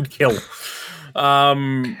like roadkill.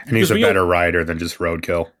 And he's a better rider than just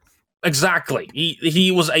roadkill. Exactly.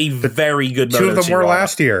 He was a very good Two of them Moto2 were rider.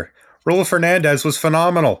 last year. Raul Fernandez was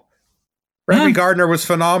phenomenal. Remy Gardner was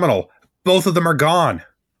phenomenal. Both of them are gone.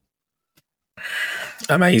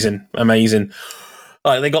 Amazing.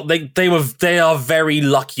 They are very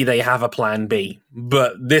lucky they have a plan B,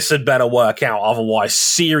 but this had better work out. Otherwise,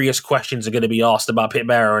 serious questions are going to be asked about Pit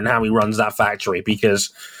Bearer and how he runs that factory,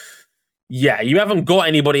 because you haven't got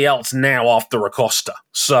anybody else now after Acosta.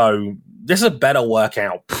 So this had better work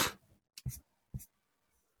out.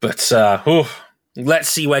 But let's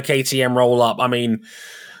see where KTM roll up. I mean,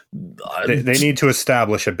 they need to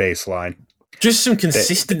establish a baseline. Just some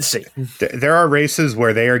consistency. There are races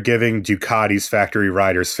where they are giving Ducati's factory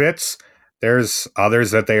riders fits. There's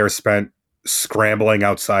others that they are spent scrambling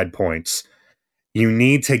outside points. You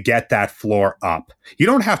need to get that floor up. You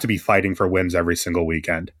don't have to be fighting for wins every single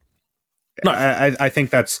weekend. No. I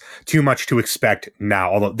think that's too much to expect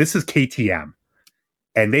now, although this is KTM.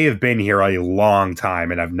 And they have been here a long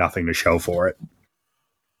time and have nothing to show for it.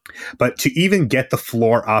 But to even get the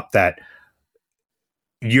floor up that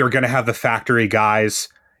you're going to have the factory guys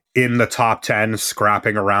in the top 10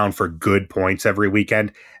 scrapping around for good points every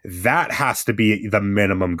weekend, that has to be the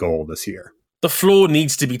minimum goal this year. The floor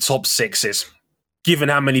needs to be top sixes, given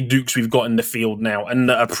how many Dukes we've got in the field now, and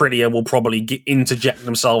Aprilia will probably interject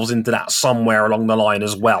themselves into that somewhere along the line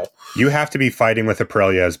as well. You have to be fighting with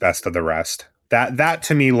Aprilia as best of the rest. That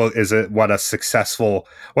to me is what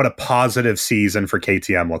a positive season for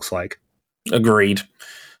KTM looks like. Agreed.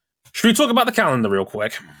 Should we talk about the calendar real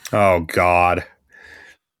quick? Oh God,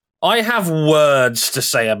 I have words to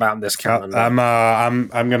say about this calendar. I'm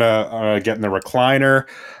gonna get in the recliner.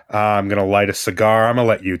 I'm gonna light a cigar. I'm gonna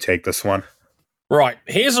let you take this one. Right,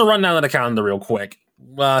 here's a rundown of the calendar real quick.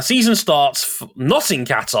 Season starts not in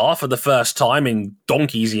Qatar for the first time in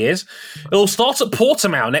donkey's years. It'll start at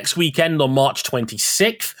Portimao next weekend on March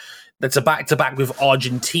 26th. That's a back-to-back with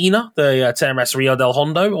Argentina, the TRS Rio del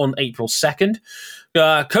Hondo on April 2nd.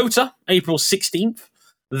 Kota, April 16th.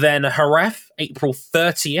 Then Jerez, April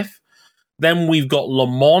 30th. Then we've got Le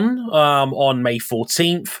Mans on May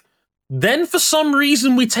 14th. Then, for some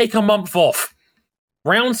reason, we take a month off.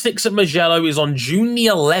 Round 6 at Mugello is on June the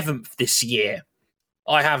 11th this year.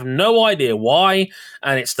 I have no idea why,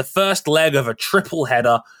 and it's the first leg of a triple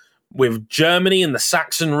header with Germany and the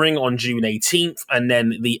Saxon Ring on June 18th, and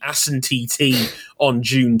then the Assen TT on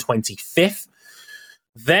June 25th.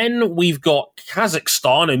 Then we've got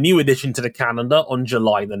Kazakhstan, a new addition to the calendar, on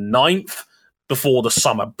July the 9th. Before the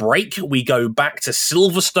summer break, we go back to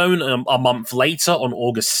Silverstone a month later on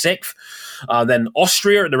August 6th. Then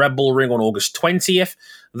Austria at the Red Bull Ring on August 20th.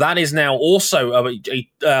 That is now also actually,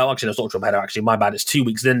 that's not triple header. Actually, my bad. It's 2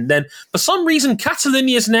 weeks. Then for some reason,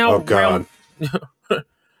 Catalonia is now. Oh God!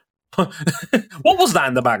 What was that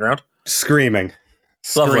in the background? Screaming.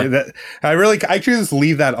 Lovely. I should just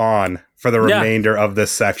leave that on for the remainder of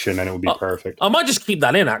this section, and it would be perfect. I might just keep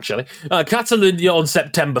that in. Actually, Catalonia on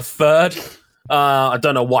September 3rd. I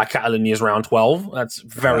don't know why Catalonia is round 12. That's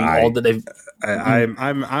very odd that they've.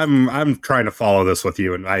 I'm trying to follow this with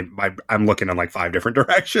you, and I'm looking in like 5 different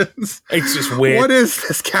directions. It's just weird. What is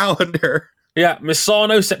this calendar? Yeah,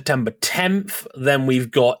 Misano September 10th. Then we've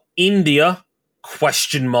got India ?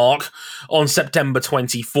 On September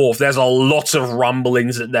 24th. There's a lot of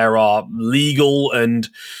rumblings that there are legal and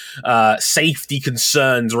safety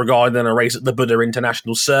concerns regarding a race at the Buddha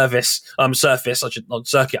International Circuit, I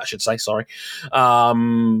should say. Sorry.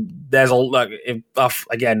 There's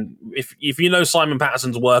if you know Simon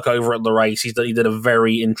Patterson's work over at the race, he did a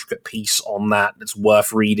very intricate piece on that. It's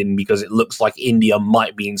worth reading because it looks like India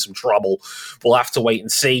might be in some trouble. We'll have to wait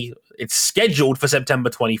and see. It's scheduled for September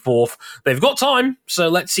 24th. They've got time, so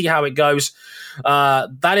let's see how it goes.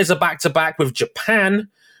 That is a back-to-back with Japan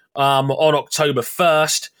on October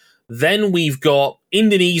 1st. Then we've got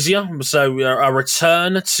Indonesia, so a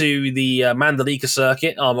return to the Mandalika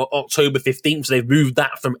circuit on October 15th. So they've moved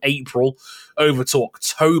that from April over to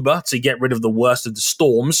October to get rid of the worst of the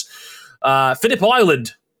storms. Phillip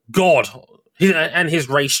Island, God, and his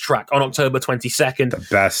racetrack on October 22nd. The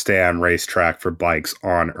best damn racetrack for bikes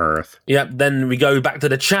on earth. Yep, then we go back to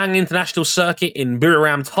the Chang International Circuit in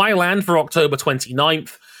Buriram, Thailand for October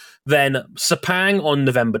 29th. Then Sepang on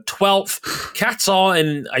November 12th. Qatar,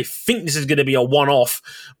 and I think this is going to be a one-off,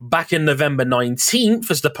 back in November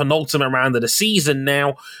 19th as the penultimate round of the season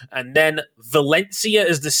now. And then Valencia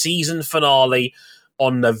is the season finale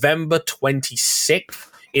on November 26th.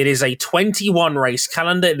 It is a 21-race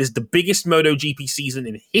calendar. It is the biggest MotoGP season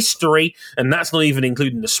in history, and that's not even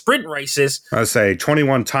including the sprint races. I say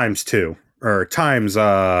 21 times 2, or times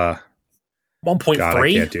 1.3. God,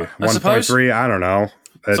 I can't do 1.3. I don't know.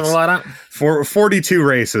 Something like that. For 42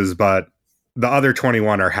 races, but the other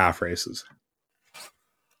 21 are half races.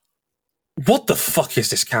 What the fuck is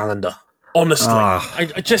this calendar? Honestly,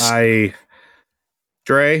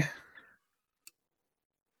 Dre.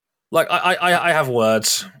 Like, I have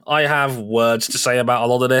words. I have words to say about a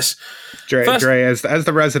lot of this. Dre, as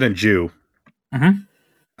the resident Jew, to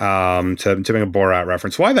make a Borat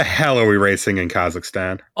reference, why the hell are we racing in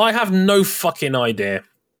Kazakhstan? I have no fucking idea.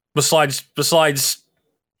 Besides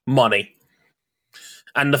money.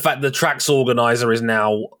 And the fact the track's organizer is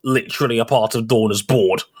now literally a part of Dorna's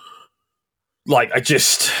board. Like, Did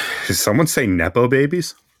someone say Nepo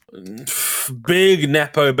babies? Big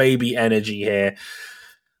Nepo baby energy here.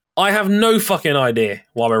 I have no fucking idea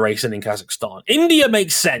why we're racing in Kazakhstan. India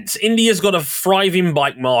makes sense. India's got a thriving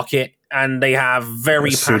bike market, and they have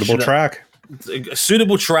a suitable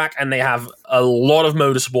track, and they have a lot of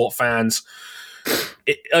motorsport fans.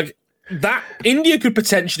 That India could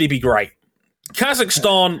potentially be great.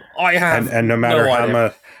 Kazakhstan, I have and no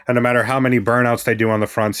matter how many burnouts they do on the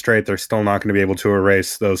front straight, they're still not going to be able to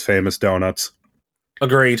erase those famous donuts.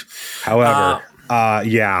 Agreed. However,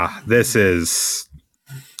 this is.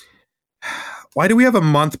 Why do we have a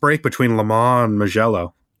month break between Le Mans and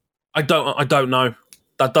Mugello? I don't know.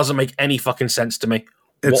 That doesn't make any fucking sense to me.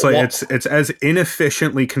 It's it's as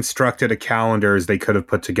inefficiently constructed a calendar as they could have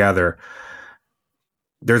put together.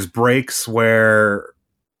 There's breaks where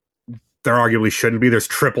there arguably shouldn't be. There's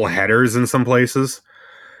triple headers in some places.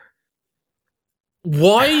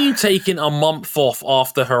 Why are you taking a month off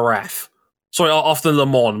after Jerez? Sorry, after Le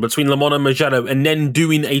Mans, between Le Mans and Mugello, and then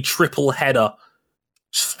doing a triple header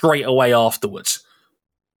straight away afterwards?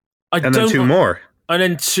 Then two more. And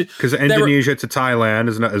then because Indonesia to Thailand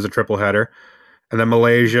is a triple header, and then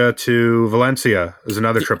Malaysia to Valencia is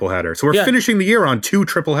another triple header. So we're finishing the year on 2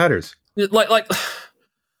 triple headers. Like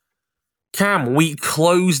Cam, we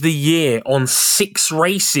close the year on 6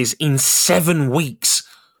 races in 7 weeks.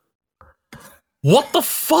 What the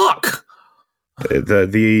fuck?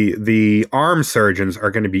 The arm surgeons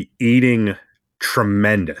are going to be eating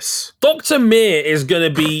tremendous. Dr. Mir is going to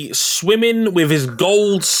be swimming with his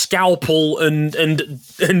gold scalpel and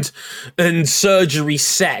surgery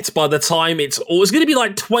set by the time it's going to be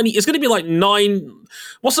like 20. It's going to be like 9.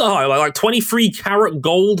 What's the high? Like 23 karat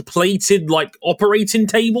gold plated like operating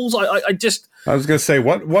tables. I was going to say,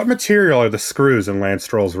 what material are the screws in Lance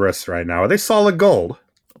Stroll's wrists right now? Are they solid gold?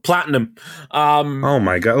 Platinum. Oh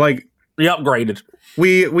my god! Like we upgraded.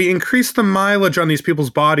 We increased the mileage on these people's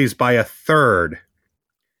bodies by 1/3,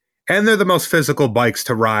 and they're the most physical bikes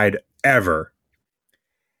to ride ever.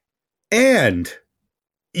 And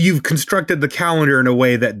you've constructed the calendar in a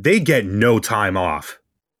way that they get no time off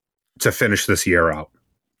to finish this year out.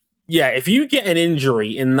 Yeah, if you get an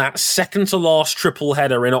injury in that second to last triple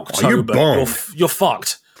header in October, you're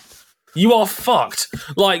fucked. You are fucked.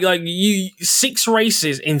 Like you 6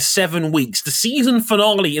 races in 7 weeks. The season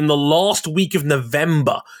finale in the last week of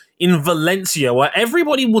November in Valencia, where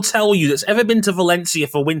everybody will tell you that's ever been to Valencia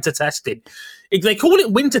for winter testing. They call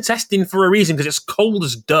it winter testing for a reason because it's cold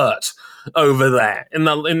as dirt over there in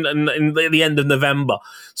the end of November.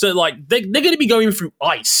 So like they're going to be going through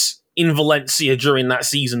ice in Valencia during that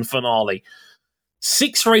season finale.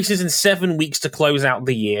 6 races in 7 weeks to close out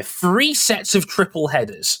the year. 3 sets of triple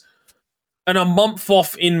headers. And a month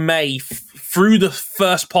off in May through the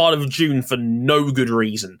first part of June for no good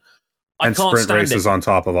reason. I can't stand it. And sprint races on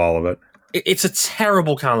top of all of it. It's a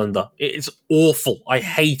terrible calendar. It's awful. I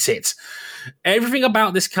hate it. Everything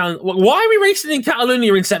about this calendar. Why are we racing in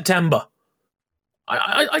Catalonia in September?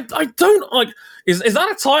 I don't like. Is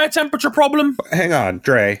that a tire temperature problem? Hang on,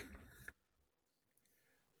 Dre.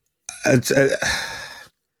 It's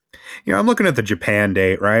I'm looking at the Japan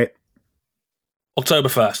date, right? October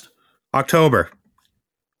 1st. October.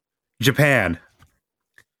 Japan.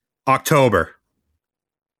 October.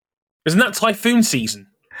 Isn't that typhoon season?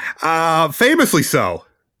 Famously so.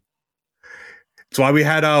 That's why we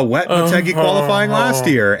had a wet Motegi qualifying last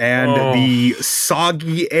year, and the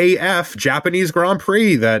soggy AF Japanese Grand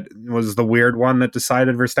Prix that was the weird one that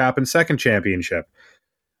decided Verstappen's second championship.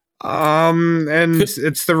 And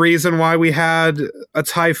it's the reason why we had a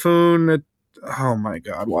typhoon. Oh my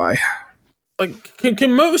god, why? Like, can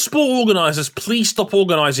motorsport organisers please stop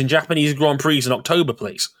organising Japanese Grand Prix in October,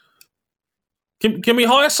 please? Can we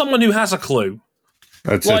hire someone who has a clue?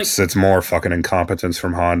 It's more fucking incompetence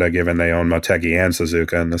from Honda, given they own Motegi and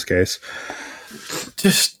Suzuka in this case.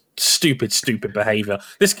 Just stupid behaviour.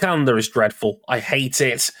 This calendar is dreadful. I hate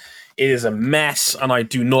it. It is a mess, and I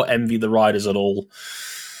do not envy the riders at all.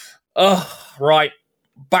 Right.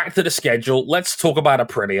 Back to the schedule. Let's talk about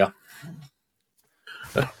Aprilia.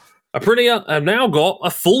 Aprilia have now got a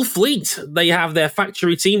full fleet. They have their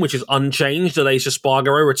factory team, which is unchanged. Aleix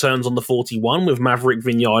Espargaro returns on the 41 with Maverick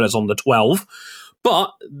Vinales on the 12.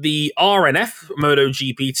 But the RNF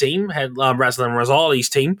MotoGP team, Razlan Razali's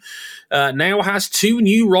team, now has 2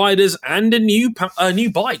 new riders and a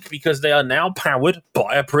new bike because they are now powered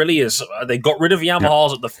by Aprilias. They got rid of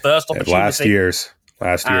Yamahas at the first opportunity. Last year's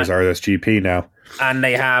RSGP now. And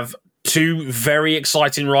they have 2 very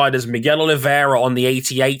exciting riders, Miguel Oliveira on the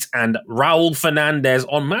 88 and Raul Fernandez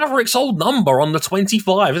on Maverick's old number on the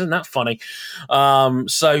 25. Isn't that funny?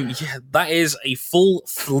 So, yeah, that is a full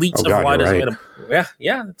fleet of riders. Right.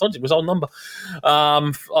 Yeah, I told you it was old number. I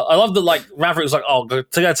love that, like, Maverick was like, oh, they're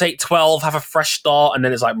going to take 12, have a fresh start, and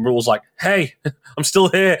then it's like, Raul's like, hey, I'm still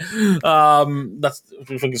here. I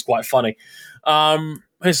think it's quite funny.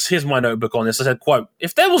 Here's my notebook on this. I said, quote,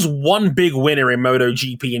 if there was one big winner in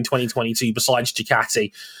MotoGP in 2022 besides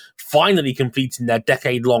Ducati finally completing their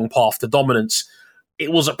decade-long path to dominance,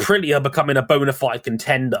 it was Aprilia becoming a bona fide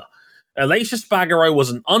contender. Aleix Espargaro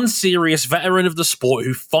was an unserious veteran of the sport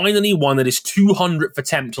who finally won at his 200th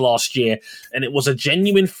attempt last year, and it was a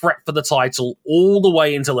genuine threat for the title all the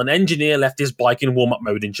way until an engineer left his bike in warm-up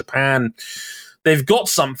mode in Japan. They've got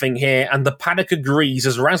something here, and the paddock agrees,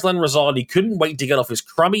 as Razlan Razali couldn't wait to get off his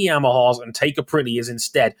crummy Yamahas and take Aprilias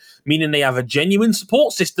instead, meaning they have a genuine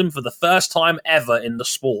support system for the first time ever in the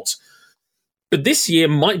sport. But this year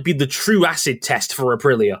might be the true acid test for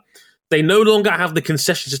Aprilia. They no longer have the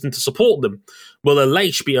concession system to support them. Will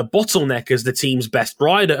Aleix be a bottleneck as the team's best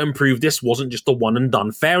rider and prove this wasn't just a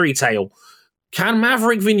one-and-done fairy tale? Can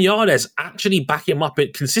Maverick Vinales actually back him up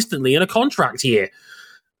consistently in a contract year?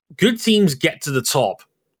 Good teams get to the top.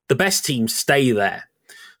 The best teams stay there.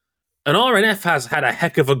 And RNF has had a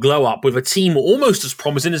heck of a glow-up with a team almost as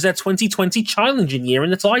promising as their 2020 challenging year in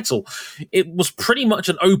the title. It was pretty much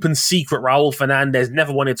an open secret Raul Fernandez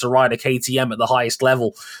never wanted to ride a KTM at the highest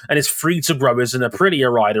level and is free to grow as an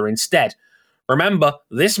Aprilia rider instead. Remember,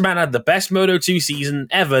 this man had the best Moto2 season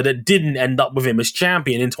ever that didn't end up with him as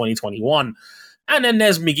champion in 2021. And then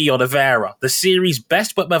there's Miguel Oliveira, the series'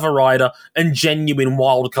 best wet-weather rider and genuine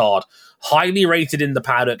wildcard. Highly rated in the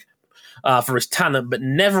paddock for his talent, but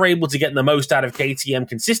never able to get the most out of KTM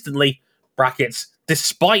consistently, brackets,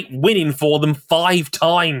 despite winning for them 5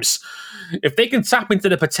 times. If they can tap into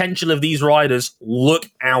the potential of these riders, look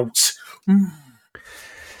out.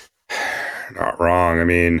 Not wrong. I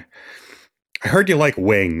mean, I heard you like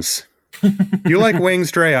wings. You like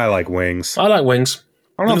wings, Dre? I like wings. I like wings.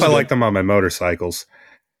 I don't know if I like them on my motorcycles.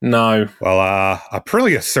 No. Well,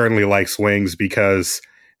 Aprilia certainly likes wings because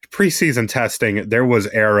preseason testing, there was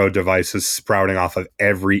aero devices sprouting off of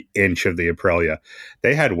every inch of the Aprilia.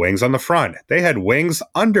 They had wings on the front. They had wings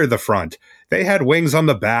under the front. They had wings on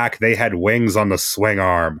the back. They had wings on the swing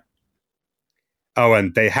arm. Oh,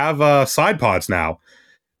 and they have side pods now.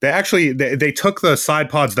 They took the side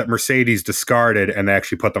pods that Mercedes discarded and they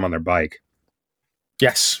actually put them on their bike.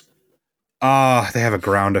 Yes. They have a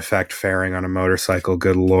ground effect fairing on a motorcycle.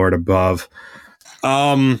 Good Lord above.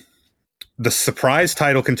 The surprise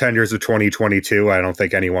title contenders of 2022. I don't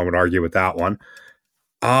think anyone would argue with that one.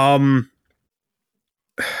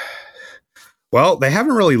 Well, they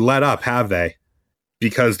haven't really let up, have they?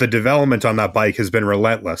 Because the development on that bike has been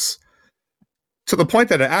relentless. To the point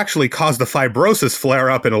that it actually caused the fibrosis flare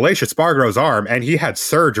up in Aleix Espargaro's arm, and he had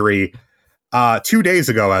surgery 2 days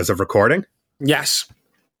ago as of recording. Yes.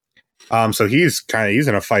 So he's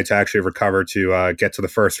in a fight to actually recover to get to the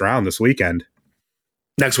first round this weekend.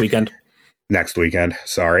 Next weekend,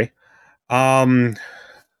 sorry. I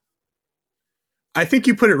think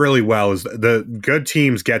you put it really well, is the good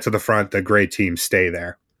teams get to the front, the great teams stay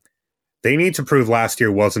there. They need to prove last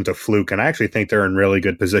year wasn't a fluke, and I actually think they're in really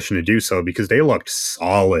good position to do so because they looked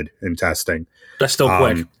solid in testing. They're still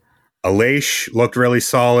quick. Aleix looked really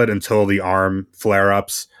solid until the arm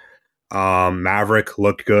flare-ups. Maverick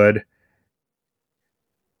looked good.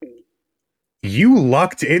 You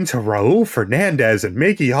lucked into Raul Fernandez and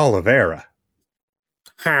Miguel Oliveira.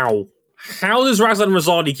 How? How does Razlan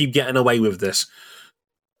Razali keep getting away with this?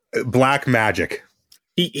 Black magic.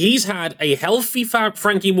 He's had a healthy Franco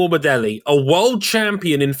Morbidelli, a world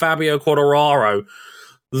champion in Fabio Quartararo,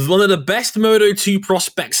 one of the best Moto2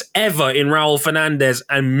 prospects ever in Raul Fernandez,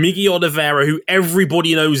 and Miguel Oliveira, who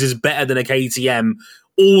everybody knows is better than a KTM,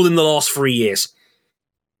 all in the last 3 years.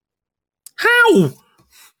 How?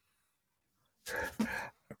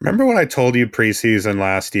 Remember when I told you preseason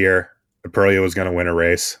last year Aprilia was going to win a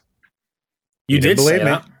race? You did believe say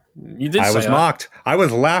me. that. You did. I was mocked. I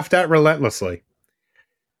was laughed at relentlessly.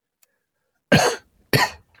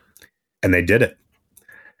 And they did it.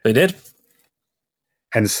 They did.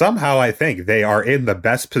 And somehow I think they are in the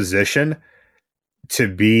best position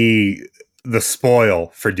to be the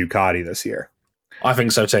spoil for Ducati this year. I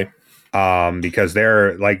think so too. Because they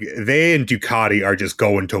and Ducati are just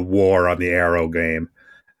going to war on the aero game.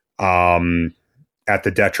 At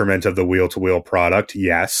the detriment of the wheel-to-wheel product,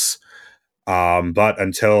 yes. But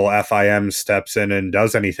until FIM steps in and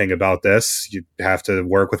does anything about this, you have to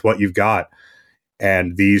work with what you've got.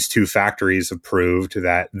 And these two factories have proved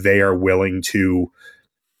that they are willing to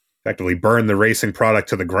effectively burn the racing product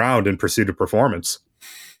to the ground in pursuit of performance.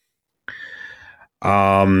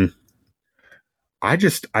 My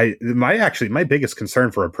biggest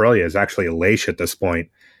concern for Aprilia is actually Aleix at this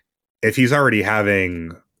point. If he's already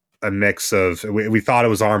having a mix of, we thought it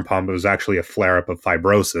was arm pump, it was actually a flare-up of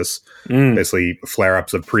fibrosis, basically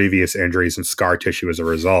flare-ups of previous injuries and scar tissue as a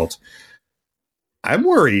result. I'm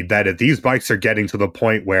worried that if these bikes are getting to the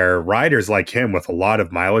point where riders like him with a lot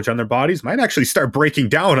of mileage on their bodies might actually start breaking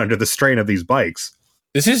down under the strain of these bikes.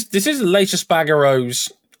 This is Aleix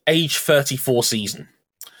Espargaro's age 34 season.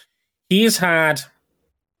 He has had,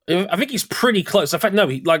 I think he's pretty close. In fact, no,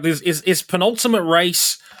 his penultimate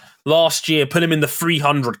race last year put him in the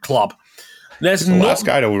 300 club. There's the last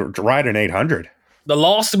guy to ride an 800. The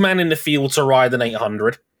last man in the field to ride an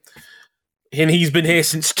 800. And he's been here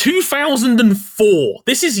since 2004.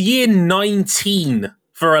 This is year 19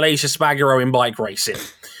 for Aleix Espargaro in bike racing.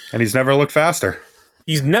 And he's never looked faster.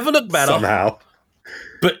 He's never looked better. Somehow.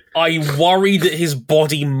 But I worry that his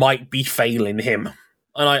body might be failing him.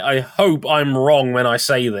 And I hope I'm wrong when I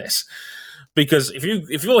say this. Because if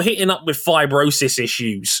you're hitting up with fibrosis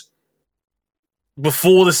issues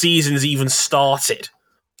before the season's even started,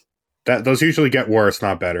 those usually get worse,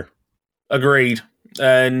 not better. Agreed.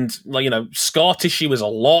 And scar tissue is a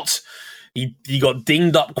lot. He got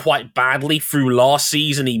dinged up quite badly through last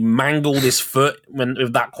season. He mangled his foot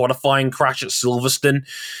with that qualifying crash at Silverstone.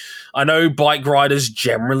 I know bike riders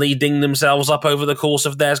generally ding themselves up over the course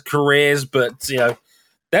of their careers, but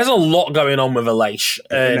there's a lot going on with Aleix.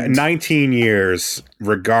 19 years,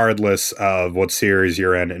 regardless of what series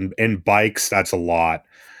you're in. In bikes, that's a lot.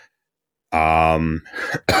 The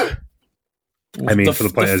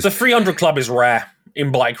 300 club is rare in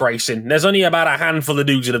bike racing. There's only about a handful of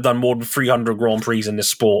dudes that have done more than 300 Grand Prix in this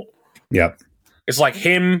sport. Yep. It's like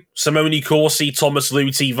him, Simone Corsi, Thomas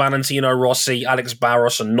Luthi, Valentino Rossi, Alex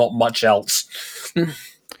Barros, and not much else.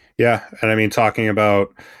 Yeah, and talking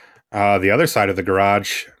about the other side of the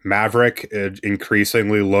garage, Maverick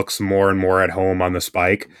increasingly looks more and more at home on this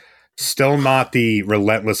bike. Still not the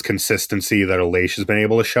relentless consistency that Aleix has been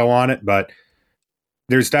able to show on it, but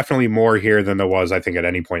there's definitely more here than there was, I think, at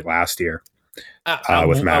any point last year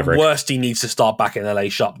with Maverick. At worst, he needs to start backing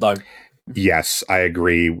Aleix up, though. Yes, I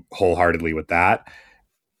agree wholeheartedly with that.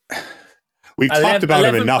 We've talked about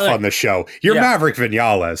him enough on the show. You're Maverick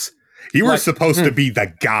Vinales. You were supposed to be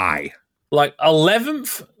the guy.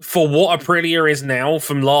 11th for what Aprilia is now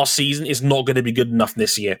from last season is not going to be good enough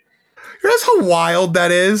this year. That's how wild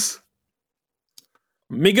that is.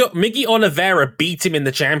 Miggy Oliveira beat him in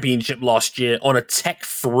the championship last year on a Tech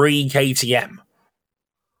 3 KTM.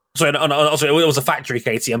 So it was a factory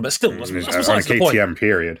KTM, but still, that's on a KTM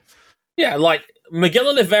period. Yeah, Miguel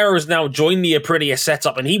Oliveira has now joined the Aprilia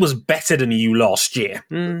setup, and he was better than you last year.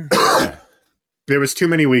 There was too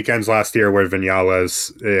many weekends last year where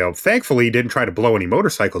Vinales, thankfully, didn't try to blow any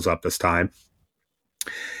motorcycles up this time.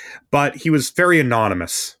 But he was very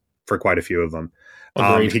anonymous for quite a few of them.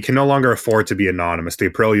 He can no longer afford to be anonymous. The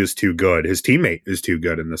Aprilia is too good. His teammate is too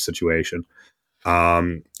good in this situation.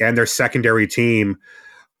 And their secondary team,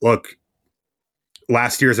 look,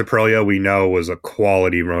 last year's Aprilia, we know, was a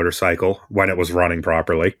quality motorcycle when it was running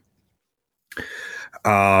properly.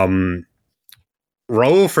 Raul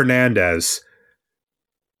Fernandez,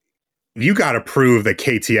 you got to prove that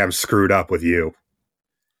KTM screwed up with you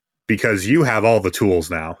because you have all the tools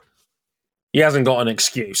now. He hasn't got an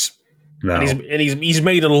excuse. No. And he's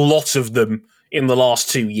made a lot of them in the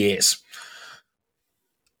last 2 years.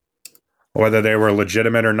 Whether they were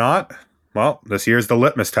legitimate or not, well, this year's the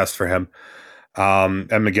litmus test for him.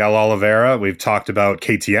 And Miguel Oliveira, we've talked about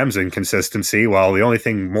KTM's inconsistency. Well, the only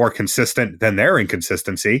thing more consistent than their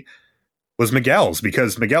inconsistency was Miguel's,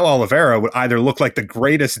 because Miguel Oliveira would either look like the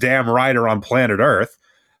greatest damn rider on planet Earth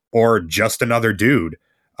or just another dude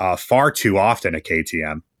far too often at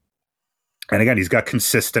KTM. And again, he's got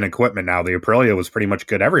consistent equipment now. The Aprilia was pretty much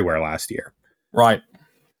good everywhere last year. Right.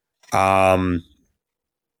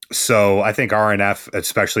 So I think RNF,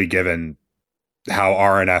 especially given how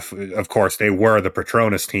RNF, of course, they were the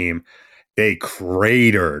Petronas team, they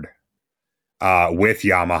cratered with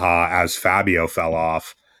Yamaha as Fabio fell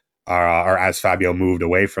off, or as Fabio moved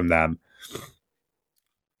away from them.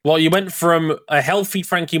 Well, you went from a healthy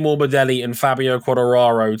Frankie Morbidelli and Fabio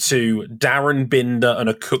Quartararo to Darren Binder and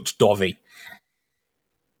a cooked Dovi.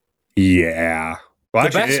 Yeah. Well,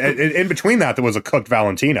 actually, in between that, there was a cooked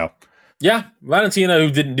Valentino. Yeah, Valentino,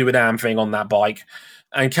 who didn't do a damn thing on that bike.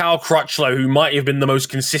 And Cal Crutchlow, who might have been the most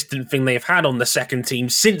consistent thing they've had on the second team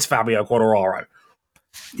since Fabio Quartararo.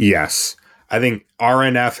 Yes. I think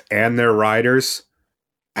RNF and their riders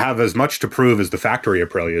have as much to prove as the factory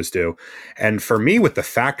Aprilias do. And for me, with the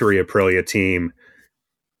factory Aprilia team,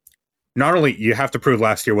 not only you have to prove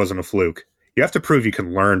last year wasn't a fluke, you have to prove you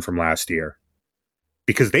can learn from last year.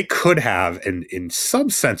 Because they could have, and in some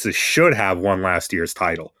senses should have, won last year's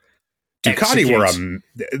title. Ducati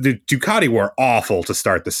were awful to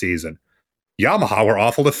start the season. Yamaha were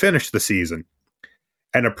awful to finish the season.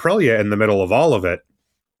 And Aprilia, in the middle of all of it,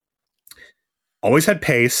 always had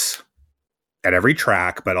pace at every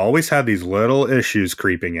track, but always had these little issues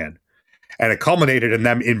creeping in. And it culminated in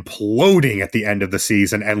them imploding at the end of the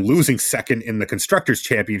season and losing second in the Constructors'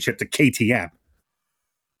 Championship to KTM,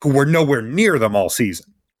 who were nowhere near them all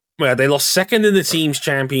season. Well, they lost second in the Team's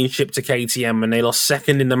Championship to KTM, and they lost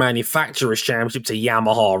second in the Manufacturers' Championship to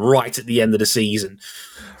Yamaha right at the end of the season.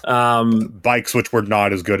 Bikes which were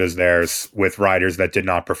not as good as theirs, with riders that did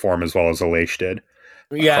not perform as well as Aleix did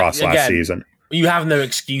across last season. You have no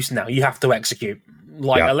excuse now. You have to execute.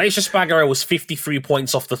 Aleix Espargaro was 53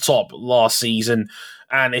 points off the top last season,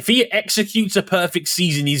 and if he executes a perfect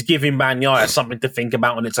season, he's giving Bagnaia something to think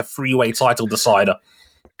about, and it's a three-way title decider.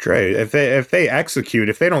 Trey, if they execute,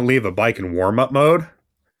 if they don't leave a bike in warm-up mode,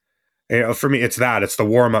 for me, it's that. It's the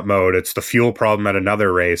warm-up mode. It's the fuel problem at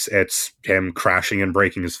another race. It's him crashing and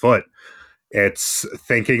breaking his foot. It's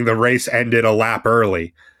thinking the race ended a lap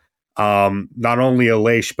early. Not only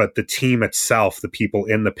Aleix, but the team itself, the people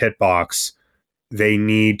in the pit box, they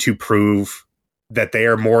need to prove that they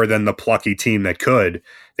are more than the plucky team that could.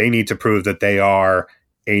 They need to prove that they are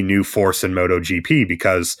a new force in MotoGP,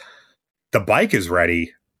 because the bike is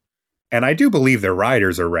ready. And I do believe their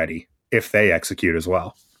riders are ready if they execute as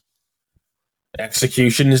well.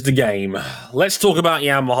 Execution is the game. Let's talk about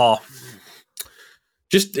Yamaha.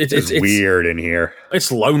 It's weird in here.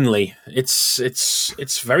 It's lonely.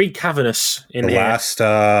 It's very cavernous in here.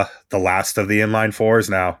 The last of the inline fours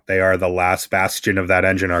now. They are the last bastion of that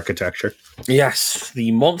engine architecture. Yes,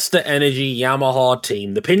 the Monster Energy Yamaha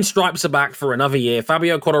team. The pinstripes are back for another year.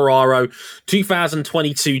 Fabio Quartararo,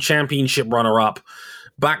 2022 championship runner-up,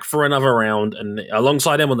 back for another round, and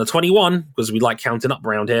alongside him on the 21, because we like counting up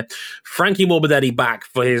around here, Frankie Morbidelli back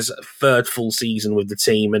for his third full season with the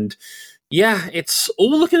team. And yeah, it's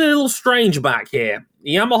all looking a little strange back here.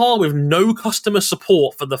 Yamaha with no customer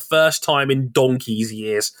support for the first time in donkey's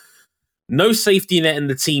years. No safety net in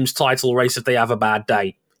the team's title race if they have a bad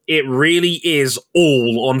day. It really is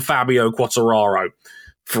all on Fabio Quartararo.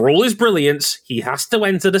 For all his brilliance, he has to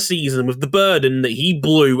enter the season with the burden that he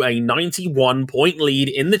blew a 91-point lead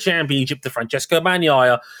in the championship to Francesco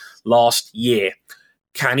Bagnaia last year.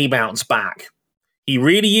 Can he bounce back? He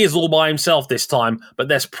really is all by himself this time, but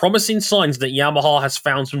there's promising signs that Yamaha has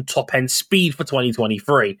found some top-end speed for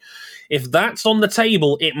 2023. If that's on the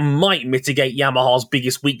table, it might mitigate Yamaha's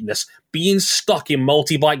biggest weakness, being stuck in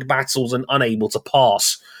multi-bike battles and unable to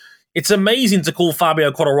pass. It's amazing to call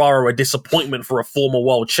Fabio Quartararo a disappointment for a former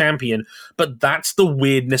world champion, but that's the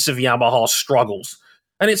weirdness of Yamaha's struggles.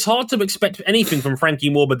 And it's hard to expect anything from Frankie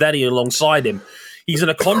Morbidelli alongside him. He's in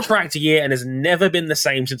a contract year and has never been the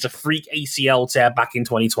same since a freak ACL tear back in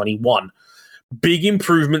 2021. Big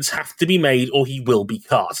improvements have to be made or he will be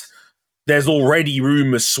cut. There's already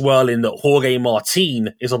rumours swirling that Jorge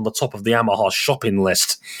Martin is on the top of the Yamaha shopping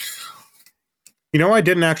list. You know, I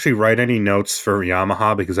didn't actually write any notes for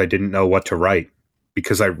Yamaha because I didn't know what to write,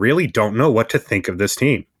 because I really don't know what to think of this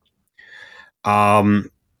team.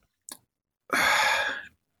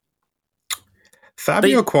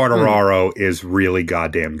 Fabio Quartararo is really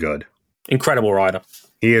goddamn good. Incredible rider.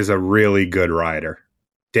 He is a really good rider.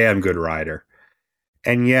 Damn good rider.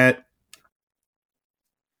 And yet,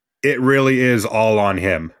 it really is all on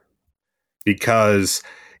him. Because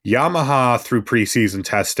Yamaha, through preseason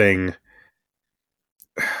testing,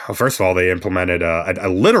 first of all, they implemented a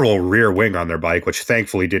literal rear wing on their bike, which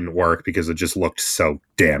thankfully didn't work because it just looked so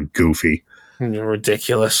damn goofy.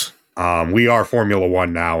 Ridiculous. We are Formula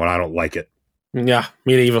One now, and I don't like it. Yeah,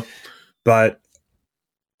 me neither. But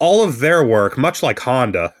all of their work, much like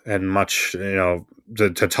Honda, and much, to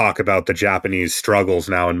talk about the Japanese struggles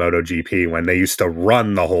now in MotoGP when they used to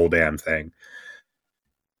run the whole damn thing,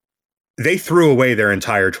 they threw away their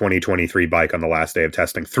entire 2023 bike on the last day of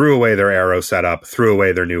testing, threw away their aero setup, threw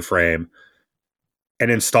away their new frame, and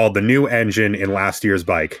installed the new engine in last year's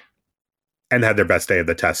bike and had their best day of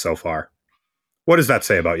the test so far. What does that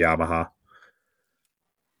say about Yamaha?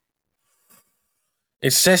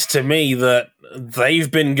 It says to me that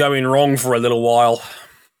they've been going wrong for a little while.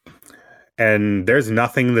 And there's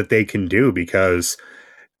nothing that they can do because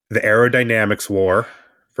the aerodynamics war,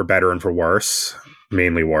 for better and for worse,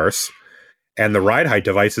 mainly worse, and the ride height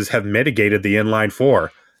devices have mitigated the inline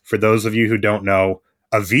four. For those of you who don't know,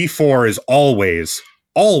 a V4 is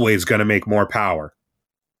always going to make more power,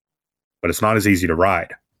 but it's not as easy to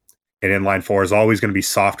ride. An inline four is always going to be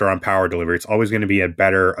softer on power delivery. It's always going to be a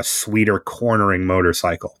sweeter cornering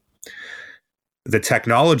motorcycle. The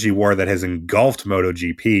technology war that has engulfed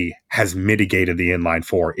MotoGP has mitigated the inline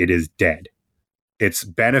four. It is dead. Its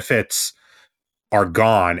benefits are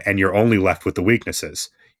gone, and you're only left with the weaknesses.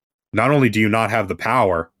 Not only do you not have the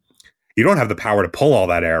power, you don't have the power to pull all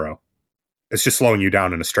that aero. It's just slowing you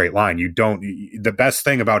down in a straight line. The best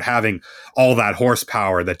thing about having all that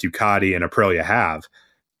horsepower that Ducati and Aprilia have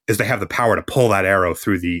is they have the power to pull that aero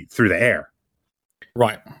through the air.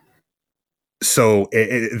 Right. So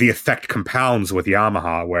the effect compounds with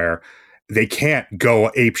Yamaha, where they can't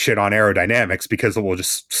go apeshit on aerodynamics because it will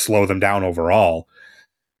just slow them down overall.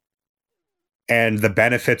 And the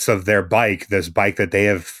benefits of their bike, this bike that they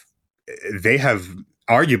have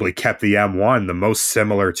arguably kept the M1 the most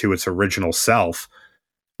similar to its original self,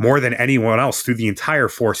 more than anyone else through the entire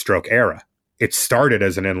four-stroke era. It started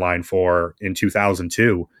as an inline four in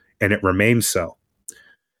 2002, and it remains so.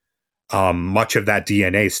 Much of that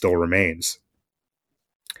DNA still remains.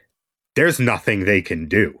 There's nothing they can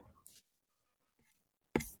do.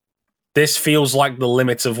 This feels like the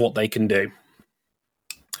limits of what they can do.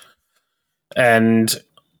 And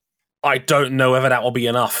I don't know whether that will be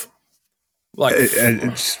enough.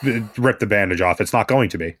 Rip the bandage off. It's not going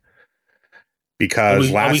to be.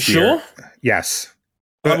 Because are we sure? Yes.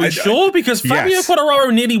 Are we sure? Because Fabio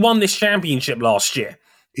Quartararo nearly won this championship last year.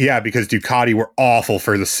 Yeah, because Ducati were awful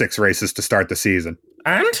for the 6 races to start the season.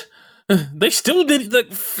 And they still did.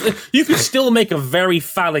 You could still make a very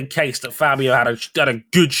valid case that Fabio had a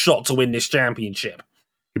good shot to win this championship.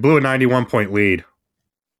 He blew a 91-point lead.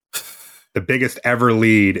 The biggest ever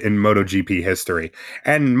lead in MotoGP history.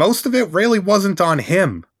 And most of it really wasn't on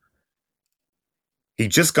him. He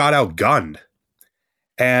just got outgunned.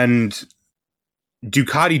 And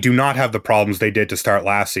Ducati do not have the problems they did to start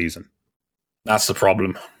last season. That's the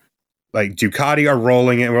problem. Like, Ducati are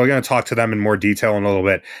rolling in. We're going to talk to them in more detail in a little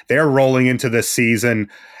bit. They're rolling into this season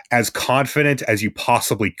as confident as you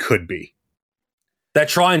possibly could be. They're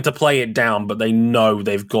trying to play it down, but they know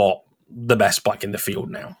they've got the best bike in the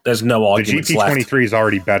field now. There's no arguments left. The GP23 is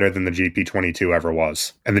already better than the GP22 ever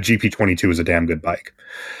was. And the GP22 is a damn good bike.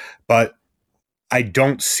 But I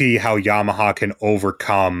don't see how Yamaha can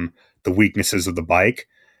overcome the weaknesses of the bike.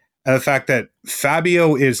 And the fact that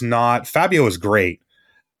Fabio is great,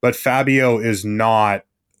 but Fabio is not,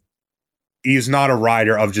 he's not a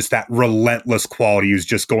rider of just that relentless quality who's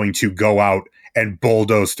just going to go out and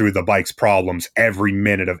bulldoze through the bike's problems every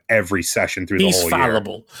minute of every session through the whole year. He's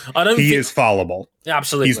fallible. He is fallible.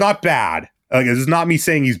 Absolutely. He's not bad. This is not me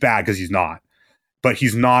saying he's bad, because he's not. But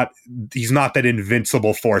he's not that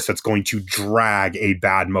invincible force that's going to drag a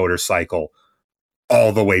bad motorcycle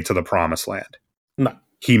all the way to the promised land. No.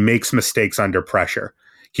 He makes mistakes under pressure.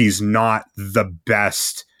 He's not the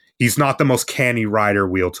best. He's not the most canny rider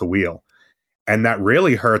wheel to wheel. And that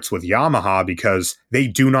really hurts with Yamaha because they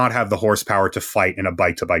do not have the horsepower to fight in a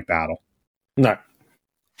bike-to-bike battle. No.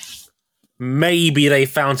 Maybe they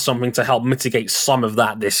found something to help mitigate some of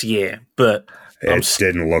that this year, but it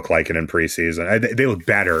didn't look like it in preseason. They looked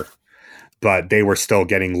better, but they were still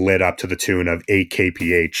getting lit up to the tune of 8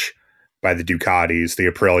 kph by the Ducatis, the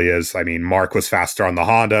Aprilias. I mean, Marc was faster on the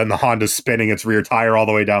Honda, and the Honda's spinning its rear tire all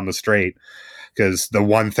the way down the straight, because the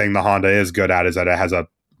one thing the Honda is good at is that it has a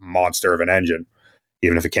monster of an engine,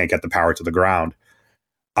 even if it can't get the power to the ground.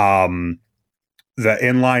 The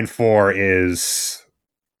inline four is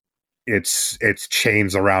it's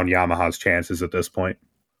chains around Yamaha's chances at this point.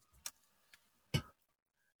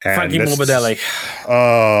 Frankie Morbidelli.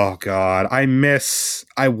 Oh God,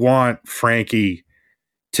 I want Frankie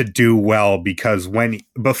to do well, because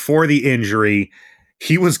before the injury,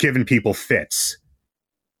 he was giving people fits.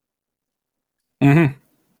 Mm-hmm.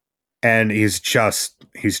 And he's just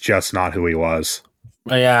not who he was.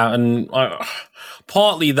 Yeah, and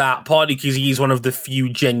partly because he's one of the few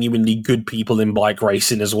genuinely good people in bike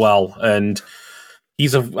racing as well, and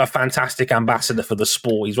he's a fantastic ambassador for the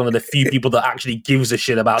sport. He's one of the few people that actually gives a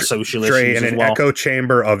shit about social Dre, issues in as an well. echo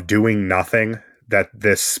chamber of doing nothing that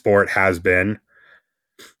this sport has been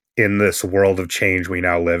in this world of change we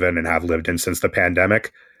now live in and have lived in since the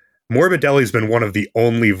pandemic, Morbidelli's been one of the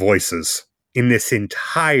only voices in this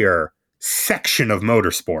entire section of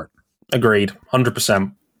motorsport. Agreed,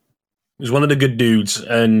 100%. He's one of the good dudes,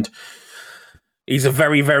 and he's a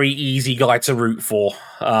very, very easy guy to root for.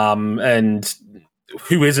 And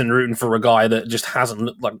who isn't rooting for a guy that just hasn't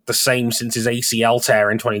looked like the same since his ACL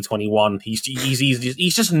tear in 2021?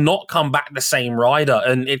 He's just not come back the same rider,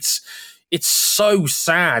 and it's so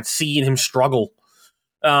sad seeing him struggle.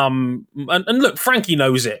 And look, Frankie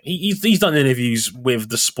knows it. He's done interviews with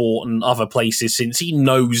the Sport and other places since he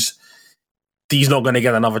knows he's not going to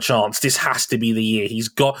get another chance. This has to be the year. He's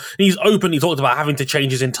openly talked about having to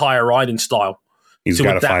change his entire riding style. He's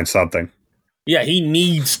got to find something. Yeah,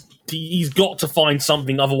 he's got to find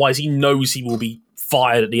something. Otherwise, he knows he will be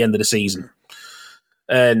fired at the end of the season.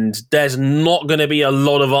 And there's not going to be a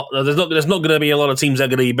lot of teams that are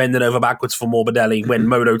going to be bending over backwards for Morbidelli when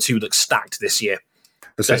Moto2 looks stacked this year.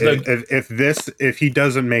 So if he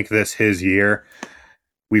doesn't make this his year,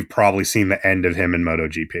 we've probably seen the end of him in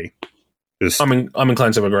MotoGP. I'm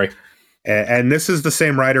inclined to agree. And this is the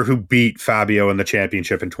same rider who beat Fabio in the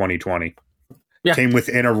championship in 2020. Yeah. Came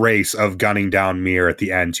within a race of gunning down Mir at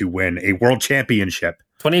the end to win a world championship.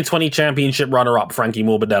 2020 championship runner-up, Frankie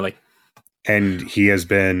Morbidelli. And he has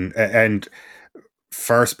been, and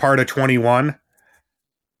first part of 21,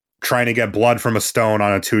 trying to get blood from a stone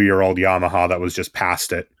on a 2-year-old Yamaha that was just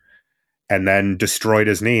past it. And then destroyed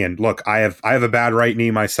his knee. And look, I have a bad right knee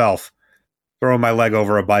myself. Throwing my leg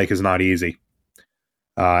over a bike is not easy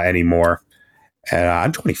anymore. And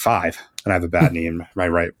I'm 25 and I have a bad knee in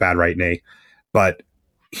my bad right knee. But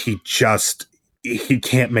he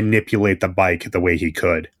can't manipulate the bike the way he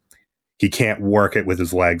could. He can't work it with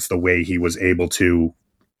his legs the way he was able to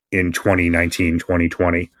in 2019,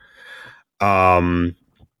 2020. And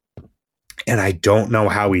I don't know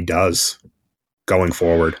how he does going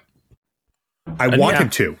forward. I want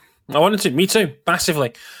him to. I want him to. Me too,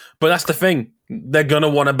 massively. But that's the thing. They're going to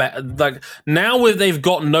want to bet. Like, now where they've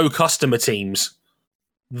got no customer teams,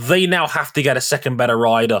 they now have to get a second better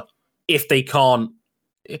rider if they can't.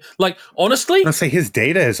 Like, honestly, I'll say his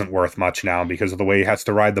data isn't worth much now because of the way he has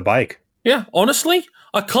to ride the bike. Yeah, honestly,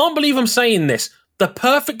 I can't believe I'm saying this. The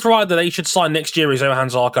perfect rider they should sign next year is Johan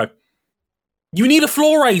Zarco. You need a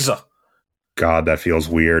floor raiser. God, that feels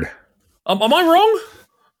weird. Am I wrong?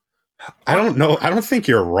 I don't know. I don't think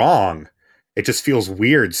you're wrong. It just feels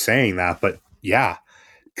weird saying that, but yeah,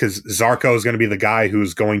 because Zarco is going to be the guy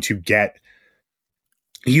who's going to get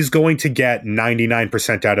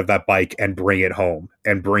 99% out of that bike and bring it home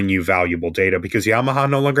and bring you valuable data because Yamaha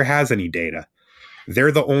no longer has any data.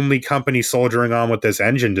 They're the only company soldiering on with this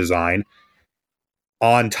engine design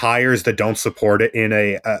on tires that don't support it in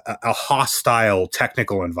a hostile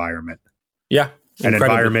technical environment. Yeah. An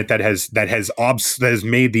environment that has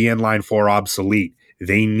made the inline four obsolete.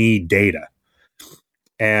 They need data.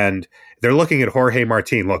 And they're looking at Jorge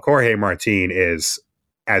Martin. Look, Jorge Martin is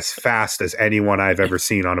as fast as anyone I've ever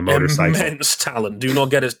seen on a motorcycle. Immense talent. Do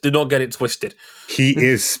not get it twisted. He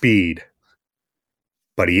is speed.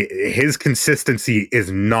 But his consistency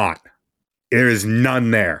is not. There is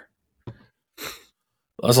none there. I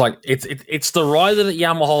was like, it's the rider that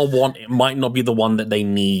Yamaha want. It might not be the one that they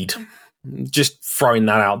need. Just throwing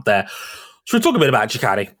that out there. Should we talk a bit about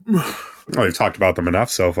Ducati? Oh, we've talked about them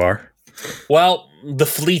enough so far. Well, the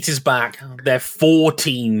fleet is back. There are 4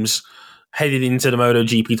 teams headed into the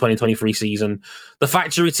MotoGP 2023 season. The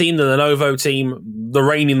factory team, the Lenovo team, the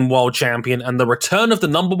reigning world champion, and the return of the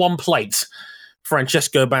number 1 plate,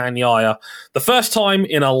 Francesco Bagnaia. The first time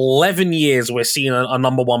in 11 years we're seeing a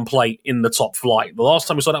number 1 plate in the top flight. The last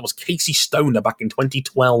time we saw that was Casey Stoner back in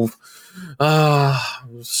 2012.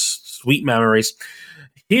 Sweet memories.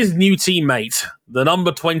 His new teammate, the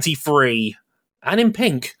number 23, and in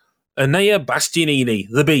pink, Enea Bastianini,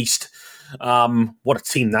 the Beast. What a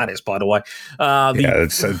team that is, by the way.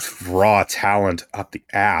 It's raw talent up the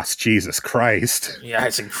ass. Jesus Christ. Yeah,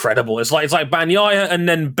 it's incredible. It's like Bagnaia and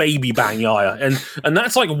then baby Bagnaia. And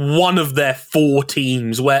that's like one of their 4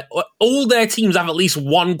 teams where all their teams have at least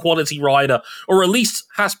one quality rider, or at least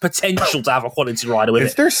has potential to have a quality rider with it.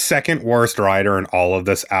 Is their second worst rider in all of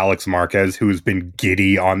this Alex Marquez, who's been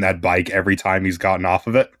giddy on that bike every time he's gotten off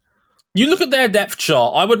of it? You look at their depth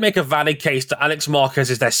chart, I would make a valid case that Alex Marquez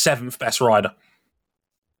is their 7th best rider.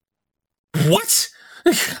 What?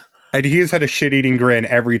 And he has had a shit-eating grin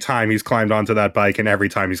every time he's climbed onto that bike and every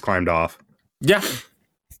time he's climbed off. Yeah.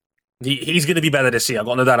 He's going to be better this year. I've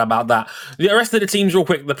got no doubt about that. The rest of the teams, real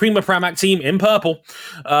quick. The Prima Pramac team in purple,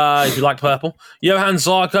 if you like purple. Johan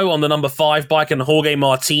Zarco on the number 5 bike and Jorge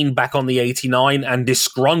Martin back on the 89 and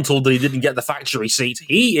disgruntled that he didn't get the factory seat.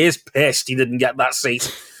 He is pissed he didn't get that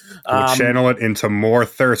seat. We'll channel it into more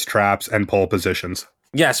thirst traps and pole positions.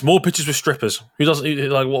 Yes, more pictures with strippers. Who doesn't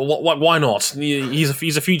like? Why not?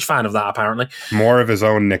 He's a huge fan of that, apparently. More of his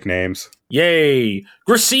own nicknames. Yay!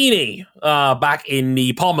 Gresini, back in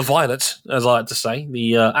the Parma Violet, as I like to say,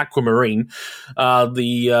 the Aquamarine.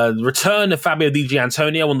 The return of Fabio Di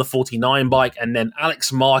Giannantonio on the 49 bike, and then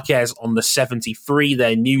Marc Marquez on the 73,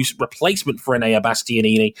 their new replacement for Enea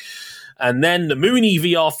Bastianini. And then the Mooney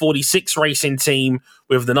VR46 racing team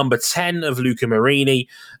with the number 10 of Luca Marini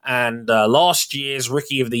and last year's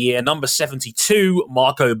Rookie of the Year, number 72,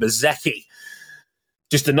 Marco Bezzecchi.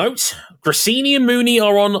 Just a note, Gresini and Mooney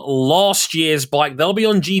are on last year's bike. They'll be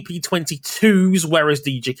on GP22s, whereas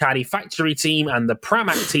the Ducati factory team and the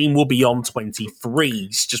Pramac team will be on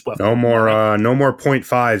 23s. Just no more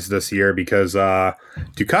 0.5s this year because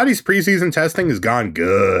Ducati's preseason testing has gone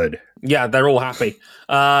good. Yeah, they're all happy.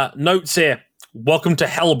 Notes here. Welcome to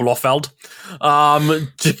Hell, Blofeld.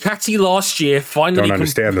 Ducati last year finally... Don't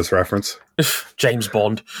understand this reference. James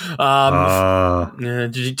Bond.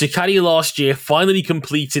 Ducati last year finally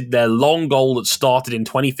completed their long goal that started in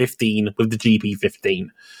 2015 with the GP15.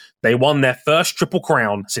 They won their first Triple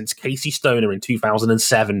Crown since Casey Stoner in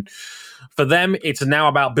 2007. For them, it's now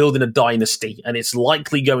about building a dynasty, and it's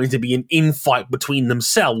likely going to be an infight between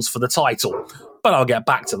themselves for the title. But I'll get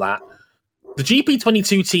back to that. The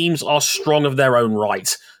GP22 teams are strong of their own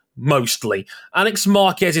right, mostly. Marc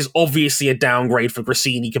Marquez is obviously a downgrade for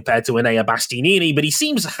Gresini compared to Enea Bastianini, but he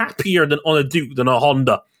seems happier on a Duke than a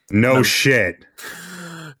Honda. No shit.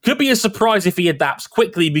 Could be a surprise if he adapts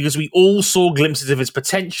quickly because we all saw glimpses of his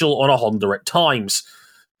potential on a Honda at times.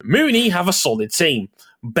 Mooney have a solid team.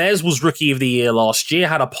 Bez was Rookie of the Year last year,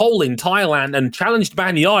 had a pole in Thailand, and challenged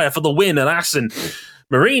Bagnaia for the win at Assen.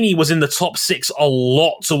 Marini was in the top 6 a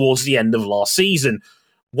lot towards the end of last season.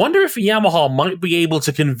 Wonder if Yamaha might be able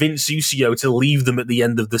to convince Ucio to leave them at the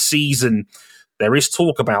end of the season. There is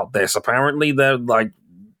talk about this. Apparently, there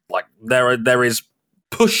is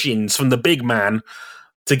push-ins from the big man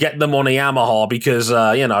to get them on a Yamaha because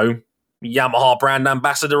Yamaha brand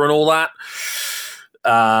ambassador and all that.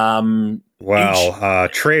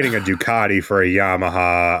 Trading a Ducati for a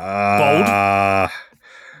Yamaha. Bold.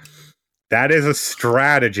 That is a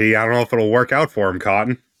strategy. I don't know if it'll work out for him,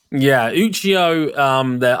 Cotton. Yeah, Ucio,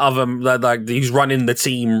 he's running the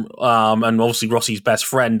team, and obviously Rossi's best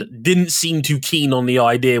friend, didn't seem too keen on the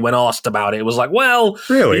idea when asked about it. It was like, well,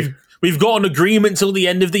 really? We've got an agreement till the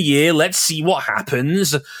end of the year. Let's see what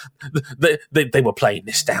happens. They were playing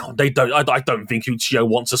this down. I don't think Ucio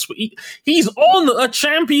wants us. He's on a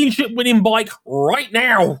championship-winning bike right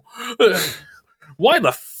now. Why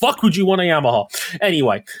the fuck would you want a Yamaha?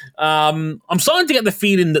 Anyway, I'm starting to get the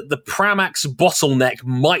feeling that the Pramac's bottleneck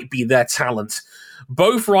might be their talent.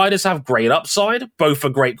 Both riders have great upside, both are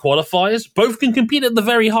great qualifiers, both can compete at the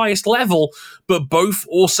very highest level, but both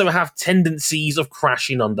also have tendencies of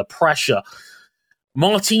crashing under pressure.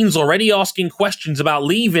 Martin's already asking questions about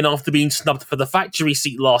leaving after being snubbed for the factory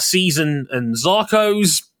seat last season, and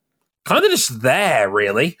Zarco's kind of just there,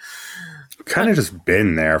 really. Kind of just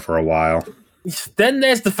been there for a while. Then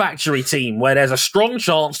there's the factory team, where there's a strong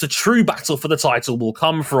chance the true battle for the title will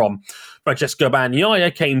come from. Francesco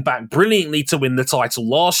Bagnaia came back brilliantly to win the title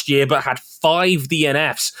last year, but had 5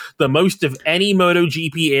 DNFs, the most of any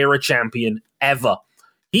MotoGP era champion ever.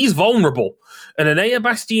 He's vulnerable, and Enea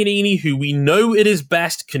Bastianini, who we know at his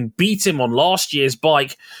best can beat him on last year's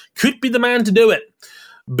bike, could be the man to do it.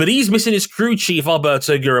 But he's missing his crew chief,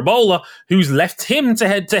 Alberto Girabola, who's left him to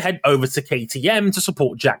head over to KTM to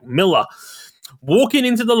support Jack Miller. Walking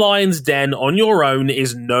into the Lion's Den on your own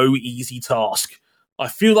is no easy task. I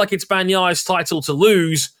feel like it's Bagnaia's title to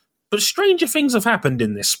lose, but stranger things have happened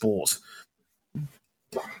in this sport.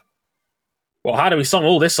 Well, how do we sum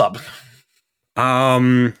all this up?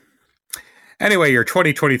 Anyway, your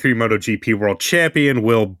 2023 MotoGP World Champion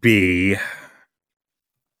will be...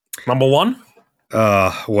 Number 1?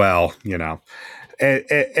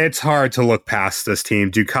 It's hard to look past this team.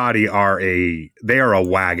 Ducati are a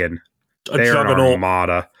wagon. They're an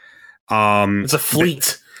armada. It's a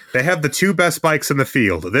fleet. They have the 2 best bikes in the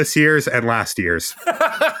field, this year's and last year's.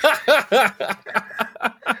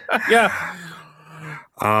 Yeah.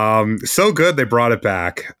 So good they brought it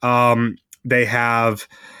back. They have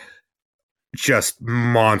just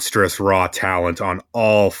monstrous raw talent on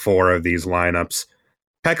all 4 of these lineups.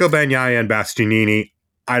 Pecco Bagnaia and Bastianini,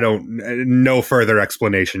 no further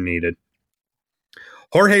explanation needed.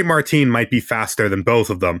 Jorge Martin might be faster than both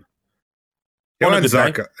of them. On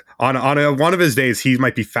one of his days, he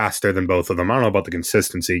might be faster than both of them. I don't know about the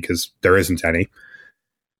consistency because there isn't any.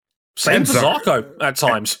 Same for Zarco at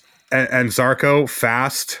times. And Zarco,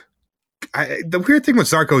 fast. The weird thing with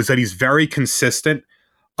Zarco is that he's very consistent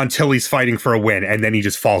until he's fighting for a win, and then he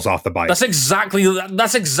just falls off the bike. That's exactly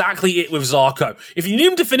it with Zarco. If you need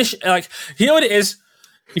him to finish, like, you know what it is?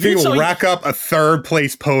 If he will rack up a third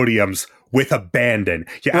place podiums with abandon.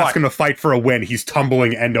 You ask him to fight for a win, he's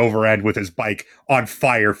tumbling end over end with his bike on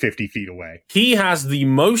fire 50 feet away. He has the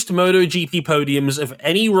most MotoGP podiums of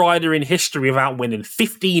any rider in history without winning.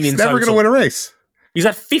 15 in total. He's never going to win a race. He's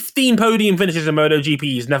had 15 podium finishes in MotoGP.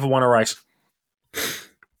 He's never won a race.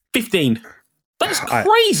 15. That's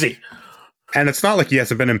crazy. And it's not like he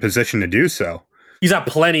hasn't been in position to do so. He's had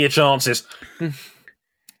plenty of chances.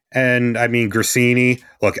 And, I mean, Gresini,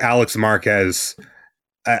 look, Alex Marquez,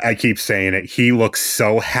 I keep saying it, he looks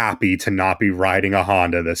so happy to not be riding a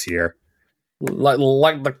Honda this year.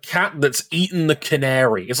 Like the cat that's eaten the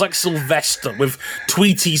canary. It's like Sylvester with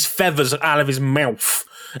Tweety's feathers out of his mouth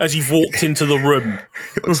as he walked into the room.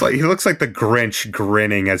 He looks like the Grinch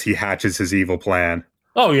grinning as he hatches his evil plan.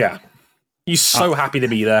 Oh, yeah. He's so happy to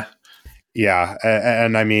be there. Yeah,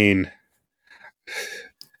 and I mean,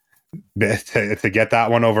 to get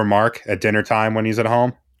that one over Mark at dinner time when he's at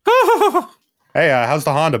home. Hey, how's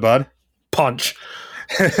the Honda, bud? Punch.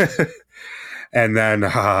 And then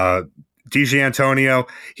DJ Antonio,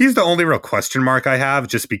 he's the only real question mark I have,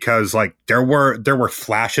 just because like there were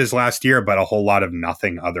flashes last year, but a whole lot of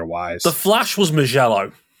nothing otherwise. The flash was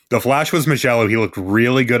Mugello. He looked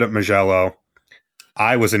really good at Mugello.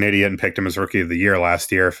 I was an idiot and picked him as Rookie of the Year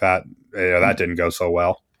last year. If that didn't go so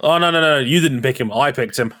well. Oh, no. You didn't pick him. I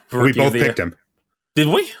picked him. We both picked him. Did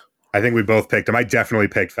we? I think we both picked him. I definitely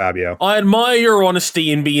picked Fabio. I admire your honesty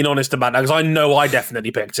in being honest about that, because I know I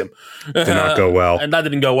definitely picked him. Did not go well. And that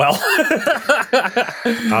didn't go well.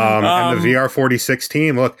 And the VR46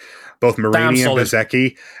 team, look, both Marini and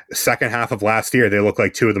Bezzecchi, second half of last year, they look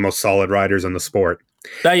like two of the most solid riders in the sport.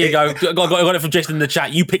 There you go. Got it from Jason in the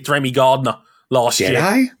chat. You picked Remy Gardner last year. Did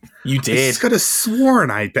I? You did. I could have sworn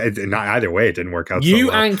either way, it didn't work out. You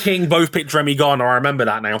so well. and King both picked Remy Gardner. I remember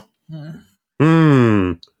that now.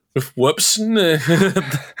 Whoops.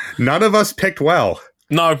 None of us picked well.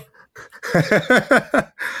 No.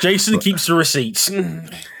 Jason keeps the receipts.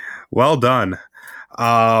 Well done.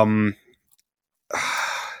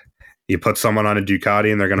 You put someone on a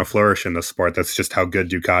Ducati and they're going to flourish in the sport. That's just how good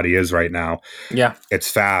Ducati is right now. Yeah.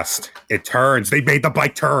 It's fast. It turns. They made the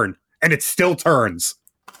bike turn, and it still turns.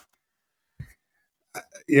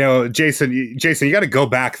 Jason, you got to go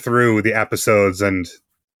back through the episodes and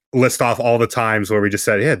list off all the times where we just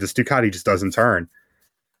said, yeah, this Ducati just doesn't turn.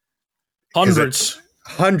 Hundreds,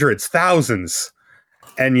 thousands.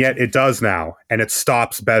 And yet it does now. And it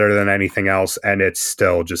stops better than anything else. And it's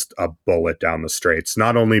still just a bullet down the straights.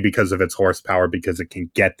 Not only because of its horsepower, because it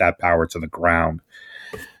can get that power to the ground.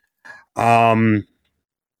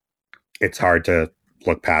 It's hard to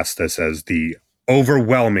look past this as the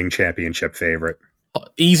overwhelming championship favorite.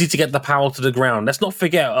 Easy to get the power to the ground. Let's not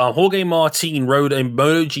forget, Jorge Martin rode a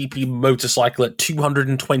MotoGP motorcycle at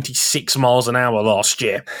 226 miles an hour last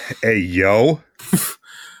year. Hey, yo.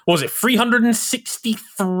 Was it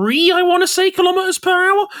 363, I want to say, kilometers per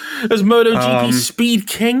hour? As MotoGP Speed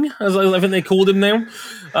King, as I think they called him now.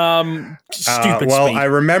 Stupid well, speed. I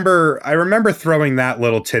remember throwing that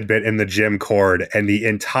little tidbit in the gym cord, and the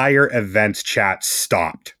entire event chat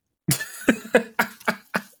stopped.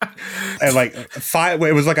 And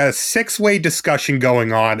it was like a 6-way discussion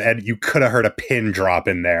going on, and you could have heard a pin drop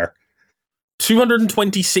in there.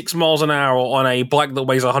 226 miles an hour on a bike that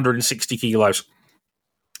weighs 160 kilos.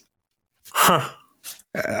 Huh.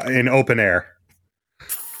 In open air.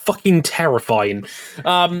 Fucking terrifying.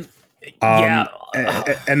 Yeah.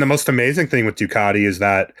 And the most amazing thing with Ducati is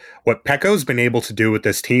that what Pecco's been able to do with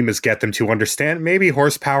this team is get them to understand maybe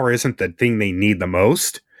horsepower isn't the thing they need the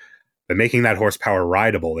most, but making that horsepower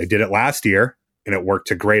rideable. They did it last year, and it worked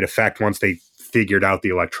to great effect once they figured out the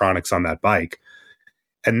electronics on that bike.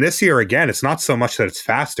 And this year, again, it's not so much that it's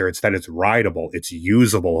faster, it's that it's rideable, it's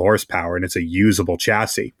usable horsepower, and it's a usable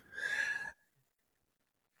chassis.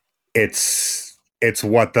 It's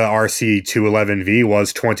what the RC211V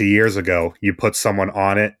was 20 years ago. You put someone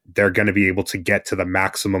on it, they're going to be able to get to the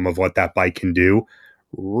maximum of what that bike can do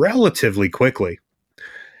relatively quickly.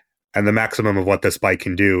 And the maximum of what this bike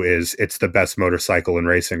can do is it's the best motorcycle in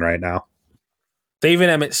racing right now. David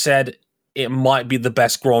Emmett said it might be the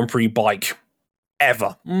best Grand Prix bike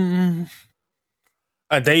ever. And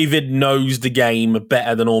David knows the game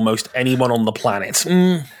better than almost anyone on the planet.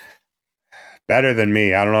 Better than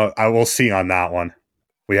me. I don't know. I will see on that one.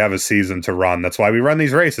 We have a season to run. That's why we run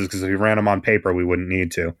these races, because if we ran them on paper, we wouldn't need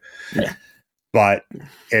to. Yeah. But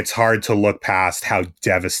it's hard to look past how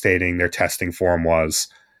devastating their testing form was.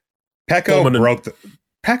 Pecco broke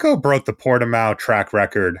the Portimao track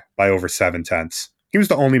record by over 0.7. He was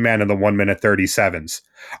the only man in the 1 minute 37s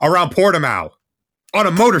around Portimao on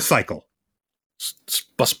a motorcycle.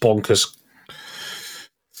 That's bonkers.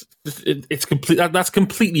 It's complete. That's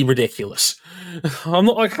completely ridiculous. I'm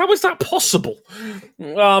not like, how is that possible?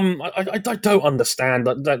 I don't understand.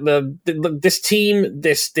 This team,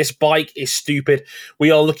 this bike is stupid.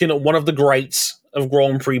 We are looking at one of the greats of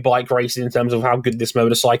Grand Prix bike racing in terms of how good this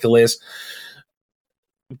motorcycle is.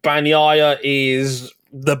 Bagnaia is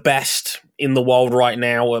the best in the world right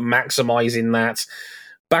now at maximizing that.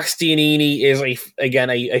 Bastianini is a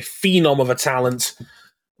phenom of a talent.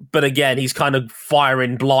 But again, he's kind of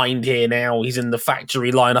firing blind here now. He's in the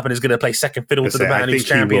factory lineup and is going to play second fiddle to the man who's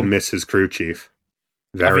champion. I think he will miss his crew chief.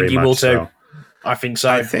 I think he will too. I think so.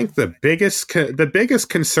 I think the biggest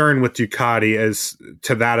concern with Ducati is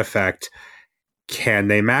to that effect. Can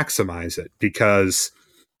they maximize it? Because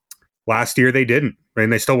last year they didn't. I mean,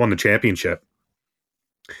 they still won the championship,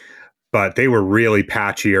 but they were really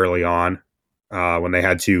patchy early on. When they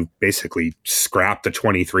had to basically scrap the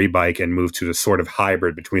 23 bike and move to a sort of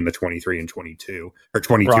hybrid between the 23 and 22, or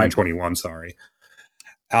 22 and 21, sorry.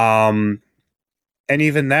 And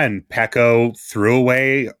even then, Pecco threw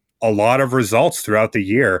away a lot of results throughout the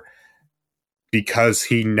year because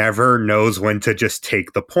he never knows when to just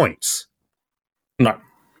take the points. No.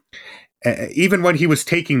 Even when he was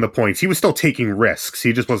taking the points, he was still taking risks.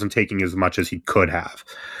 He just wasn't taking as much as he could have.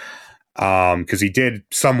 Because he did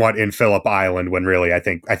somewhat in Phillip Island when really I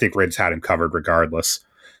think Rids had him covered regardless.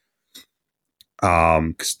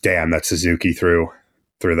 Because damn, that Suzuki through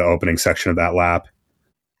the opening section of that lap.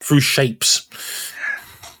 Through shapes.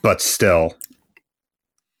 But still.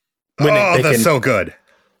 That's so good.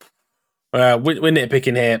 We're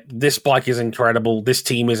nitpicking here. This bike is incredible. This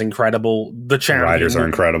team is incredible. The champion, riders are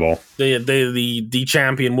incredible. The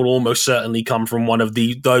champion will almost certainly come from one of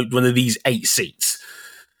these 8 seats.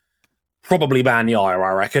 Probably Bagnaia,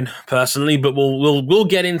 I reckon, personally, but we'll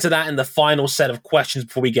get into that in the final set of questions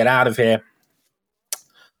before we get out of here.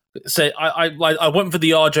 So I went for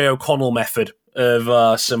the RJ O'Connell method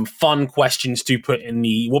of some fun questions to put in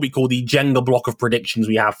the what we call the Jenga block of predictions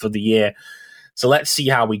we have for the year. So let's see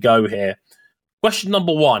how we go here. Question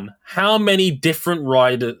number 1: How many different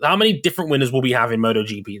winners will we have in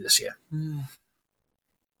MotoGP this year?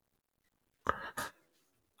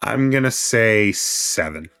 I'm gonna say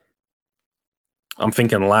 7. I'm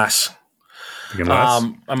thinking less. I'm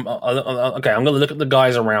going to look at the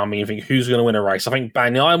guys around me and think who's going to win a race. I think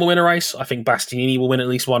Bagnaia will win a race. I think Bastianini will win at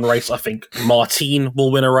least one race. I think Martin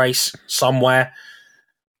will win a race somewhere.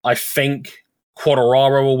 I think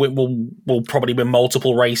Quartararo will probably win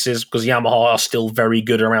multiple races because Yamaha are still very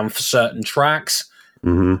good around for certain tracks.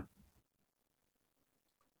 Mm-hmm.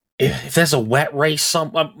 If there's a wet race,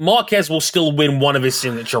 Marquez will still win one of his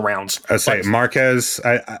signature rounds. I say Marquez.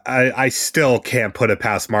 I still can't put it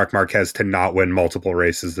past Marc Marquez to not win multiple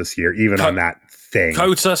races this year, even on that thing.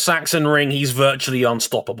 Kota, Saxon Ring, he's virtually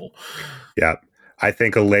unstoppable. Yeah, I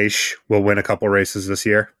think Aleix will win a couple races this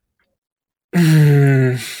year.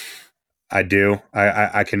 I do.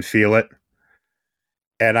 I can feel it,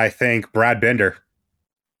 and I think Brad Binder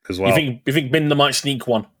as well. You think Binder might sneak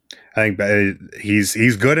one? I think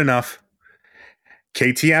he's good enough.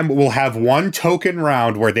 KTM will have one token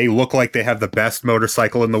round where they look like they have the best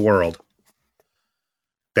motorcycle in the world.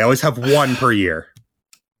 They always have one per year.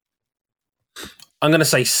 I'm going to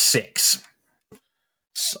say 6.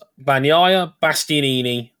 Bagnaia,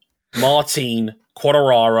 Bastianini, Martin,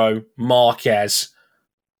 Quartararo, Marquez,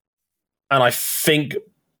 and I think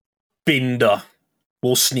Binder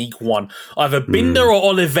will sneak one. Either Binder or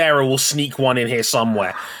Oliveira will sneak one in here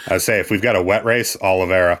somewhere. I say if we've got a wet race,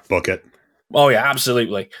 Oliveira, book it. Oh yeah,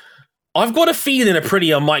 absolutely. I've got a feeling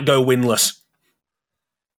Aprilia might go winless.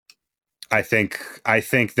 I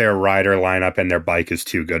think their rider lineup and their bike is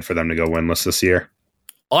too good for them to go winless this year.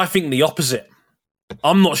 I think the opposite.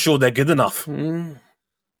 I'm not sure they're good enough.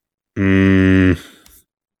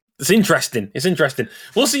 It's interesting.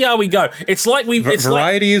 We'll see how we go. It's like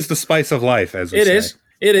variety is the spice of life, as we say.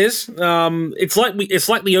 It is. It's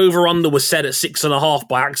like the over/under was set at 6.5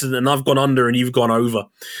 by accident, and I've gone under and you've gone over.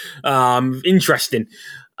 Interesting.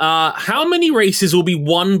 How many races will be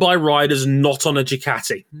won by riders not on a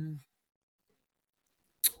Ducati?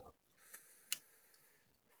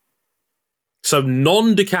 So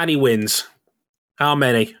non-Ducati wins. How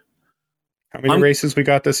many? How many races we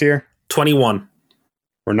got this year? 21.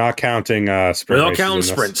 We're not counting sprints. We're not counting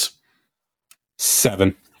sprints. 7.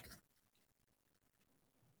 I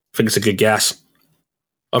think it's a good guess.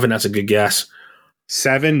 I think that's a good guess.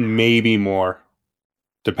 7, maybe more.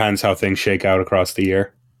 Depends how things shake out across the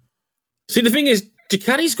year. See, the thing is,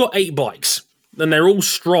 Ducati's got 8 bikes. and they're all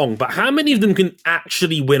strong, but how many of them can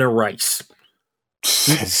actually win a race?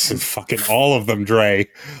 Fucking all of them, Dre.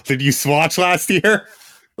 Did you watch last year?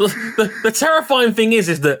 The terrifying thing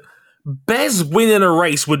is that Bez winning a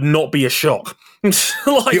race would not be a shock.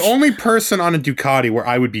 The only person on a Ducati where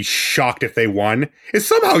I would be shocked if they won is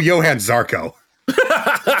somehow Johan Zarco.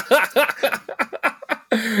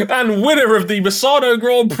 And winner of the Misano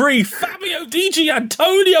Grand Prix, Fabio Di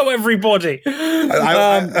Giannantonio, everybody.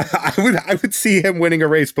 I would see him winning a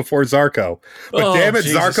race before Zarco. But damn it,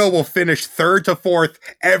 Jesus. Zarco will finish 3rd to 4th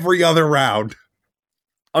every other round.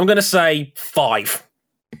 I'm going to say 5.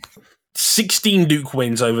 16 Duke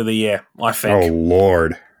wins over the year, I think. Oh,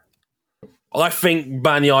 Lord. I think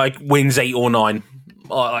Bagnaia wins 8 or 9.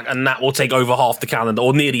 And that will take over half the calendar,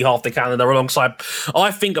 or nearly half the calendar alongside.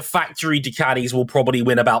 I think a factory Ducatis will probably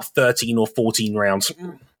win about 13 or 14 rounds.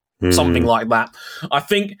 Something like that. I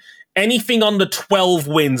think anything under 12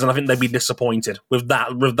 wins, and I think they'd be disappointed with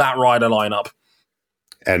that rider lineup.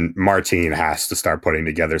 And Martin has to start putting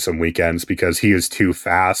together some weekends because he is too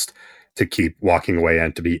fast to keep walking away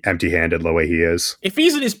and to be empty-handed the way he is. If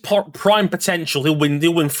he's in his prime potential, he'll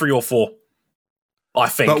win 3 or 4. I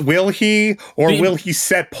think. But will he, or will he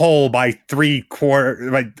set pole by a quarter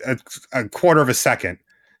of a second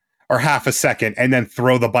or half a second and then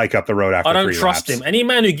throw the bike up the road after 3 laps? I don't trust him. Any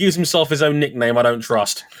man who gives himself his own nickname, I don't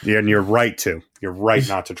trust. Yeah, and you're right to. You're right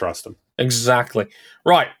not to trust him. Exactly.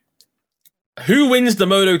 Right. Who wins the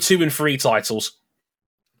Moto2 and 3 titles?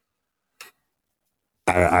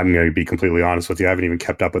 I'm going to be completely honest with you. I haven't even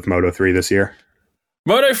kept up with Moto3 this year.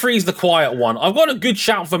 Moto3 is the quiet one. I've got a good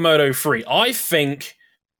shout for Moto3. I think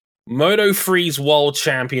Moto3's world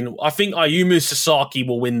champion, I think Ayumu Sasaki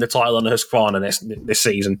will win the title on Husqvarna this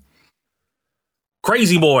season.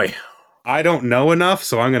 Crazy boy. I don't know enough,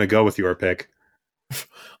 so I'm going to go with your pick.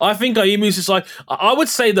 I think Ayumu Sasaki, I would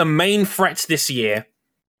say the main threats this year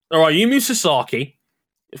are Ayumu Sasaki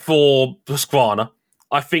for Husqvarna.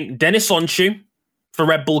 I think Dennis Onshu for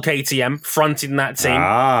Red Bull KTM, fronting that team.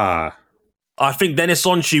 I think Dennis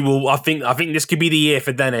Onshu will. I think this could be the year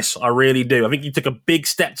for Dennis. I really do. I think he took a big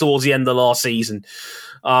step towards the end of last season.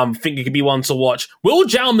 I think it could be one to watch. Will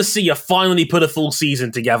Jao Masia finally put a full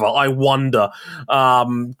season together? I wonder.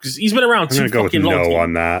 Because he's been around too fucking long. No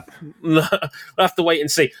on that. We'll have to wait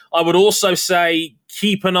and see. I would also say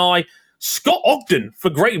keep an eye. Scott Ogden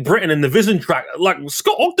for Great Britain in the Visen track. Like,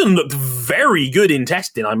 Scott Ogden looked very good in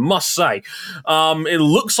testing, I must say. It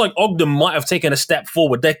looks like Ogden might have taken a step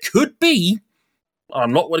forward. There could be,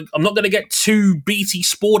 I'm not going to get too BT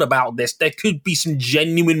Sport about this, there could be some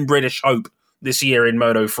genuine British hope this year in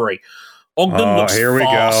Moto3. Ogden looks here we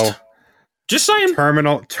fast. Go. Just saying.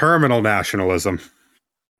 Terminal nationalism.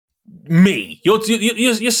 Me. You're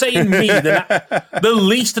saying me, the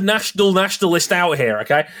least nationalist out here,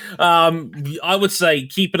 okay? I would say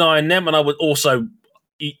keep an eye on them, and I would also,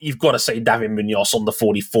 you've got to say David Munoz on the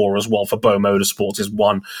 44 as well for Bo Motorsports is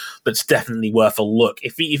one that's definitely worth a look.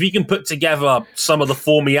 If he can put together some of the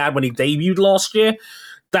form he had when he debuted last year,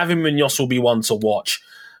 David Munoz will be one to watch.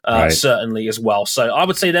 Right. Certainly as well. So I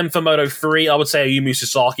would say them for Moto3. I would say Ayumu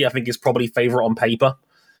Sasaki, I think, is probably favourite on paper.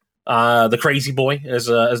 The crazy boy, as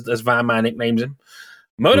Van Man nicknames him.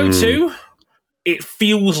 Moto2, it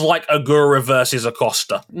feels like Agura versus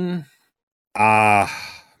Acosta.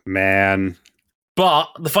 Man. But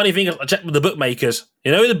the funny thing is, I checked with the bookmakers.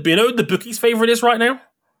 You know who the bookies' favourite is right now?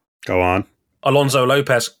 Go on. Alonso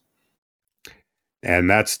Lopez. And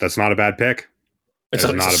that's not a bad pick. It's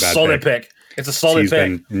a solid pick. It's a solid pick.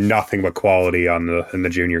 He's been nothing but quality in the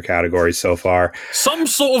junior category so far. Some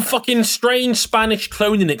sort of fucking strange Spanish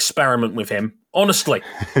cloning experiment with him. Honestly,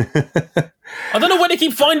 I don't know where they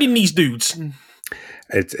keep finding these dudes.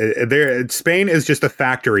 Spain is just a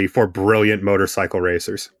factory for brilliant motorcycle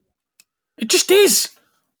racers. It just is.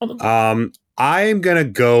 I'm gonna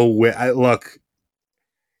go with look.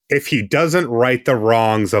 If he doesn't right the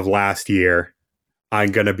wrongs of last year,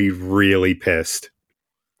 I'm gonna be really pissed.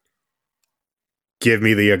 Give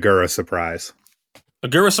me the Agura surprise.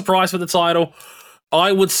 Agura surprise for the title.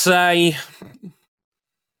 I would say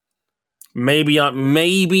maybe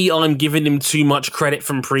I'm giving him too much credit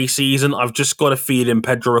from preseason. I've just got a feeling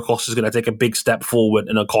Pedro Acosta is going to take a big step forward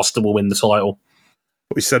and Acosta will win the title.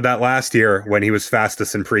 We said that last year when he was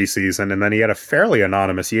fastest in preseason, and then he had a fairly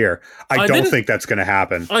anonymous year. I don't think that's going to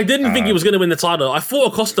happen. I didn't think he was going to win the title. I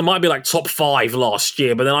thought Acosta might be like top 5 last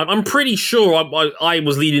year, but then I'm pretty sure I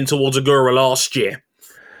was leading towards Agura last year.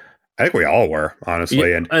 I think we all were,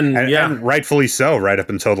 honestly, and rightfully so, right up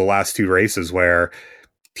until the last 2 races where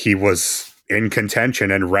he was in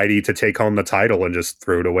contention and ready to take home the title and just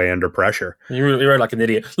threw it away under pressure. You rode like an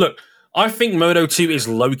idiot. Look, I think Moto 2 is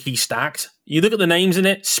low-key stacked. You look at the names in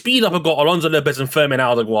it, Speed Up have got Alonso Lopez and Fermin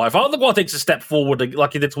Aldeguar. If Aldeguar takes a step forward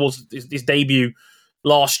like he did towards his debut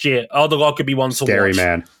last year, Aldeguar could be one to Scary watch.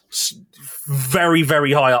 Man. Very,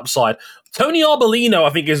 very high upside. Tony Arbolino, I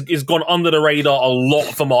think, has gone under the radar a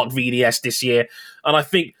lot for Mark VDS this year. And I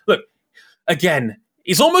think, look, again,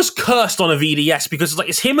 he's almost cursed on a VDS because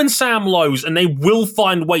it's him and Sam Lowes, and they will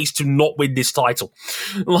find ways to not win this title.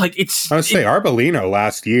 I would say Arbolino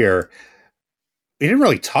last year, we didn't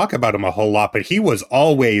really talk about him a whole lot, but he was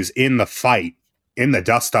always in the fight, in the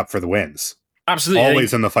dust up for the wins. Absolutely.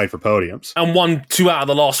 Always in the fight for podiums. And won 2 out of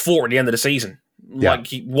the last 4 at the end of the season.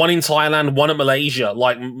 He one in Thailand, one at Malaysia.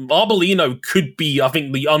 Arbolino could be, I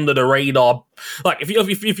think, the under the radar.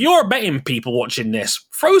 If you're betting people watching this,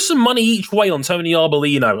 throw some money each way on Tony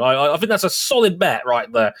Arbolino. I think that's a solid bet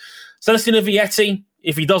right there. Celestino Vietti,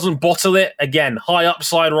 if he doesn't bottle it, again, high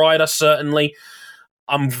upside rider, certainly.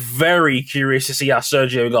 I'm very curious to see how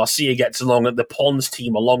Sergio Garcia gets along at the Pons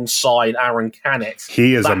team alongside Aaron Canet.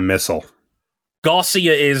 He is a missile.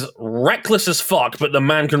 Garcia is reckless as fuck, but the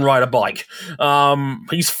man can ride a bike.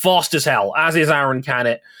 He's fast as hell, as is Aaron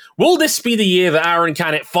Canet. Will this be the year that Aaron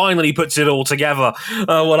Canet finally puts it all together?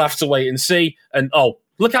 We'll have to wait and see. And,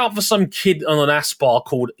 look out for some kid on an Aspar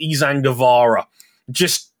called Izan Guevara.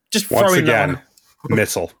 Just once again,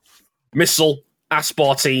 missile. Missile,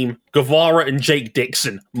 Aspar team, Guevara and Jake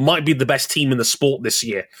Dixon might be the best team in the sport this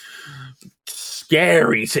year.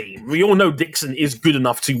 Scary team. We all know Dixon is good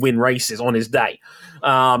enough to win races on his day.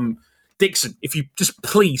 Dixon, if you just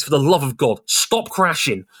please, for the love of God, stop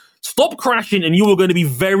crashing. Stop crashing and you are going to be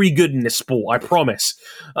very good in this sport, I promise.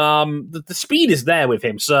 The speed is there with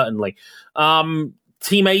him, certainly.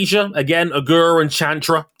 Team Asia, again, Agura and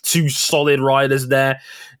Chantra, 2 solid riders there.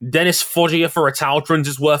 Dennis Foggia for Italtrans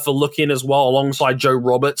is worth a look in as well, alongside Joe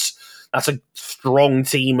Roberts. That's a strong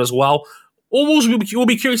team as well. We'll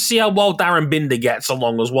be curious to see how well Darren Binder gets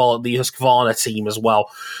along as well at the Husqvarna team as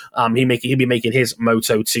well. He'll be making his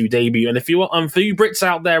Moto 2 debut. And for you Brits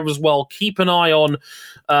out there as well, keep an eye on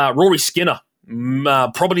Rory Skinner,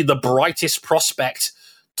 probably the brightest prospect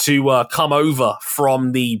to come over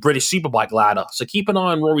from the British Superbike ladder. So keep an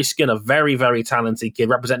eye on Rory Skinner, very, very talented kid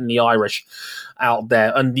representing the Irish out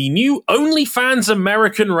there. And the new OnlyFans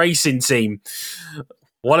American racing team.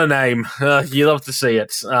 What a name. You love to see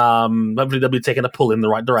it. Hopefully they'll be taking a pull in the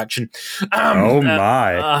right direction. Oh,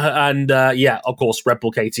 my. Of course, Red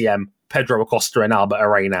Bull KTM, Pedro Acosta and Albert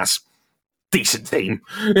Arenas. Decent team.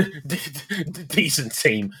 Decent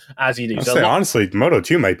team, as you do. Honestly,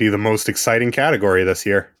 Moto2 might be the most exciting category this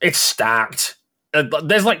year. It's stacked.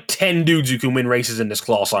 There's 10 dudes who can win races in this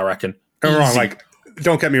class, I reckon.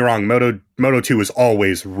 Don't get me wrong, Moto2 is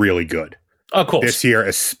always really good. Of course. This year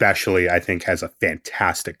especially, I think, has a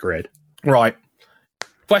fantastic grid. Right.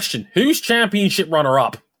 Question. Who's championship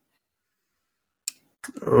runner-up?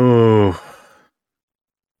 Oh.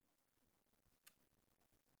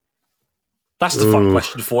 That's the fun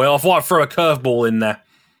question for you. I thought I'd throw a curveball in there.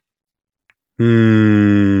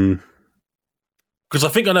 Because I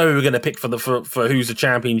think I know who we're going to pick for who's the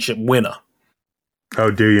championship winner.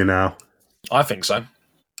 Oh, do you now? I think so.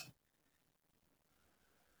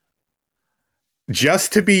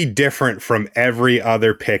 Just to be different from every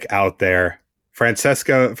other pick out there,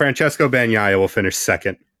 Francesco Bagnaia will finish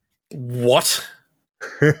second. What?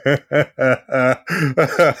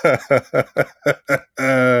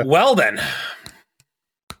 Well then.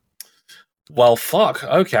 Well, fuck.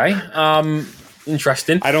 Okay.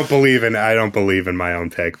 Interesting. I don't believe in my own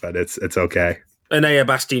pick, but it's okay. Enea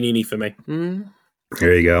Bastianini for me.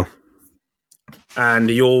 There you go. And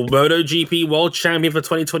your MotoGP World Champion for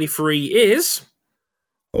 2023 is?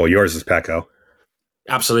 Well, yours is Pecco.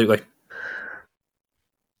 Absolutely.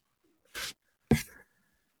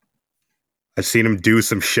 I've seen him do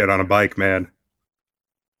some shit on a bike, man.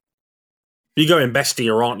 You're going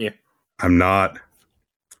bestier, aren't you? I'm not.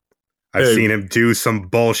 I've seen him do some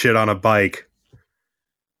bullshit on a bike.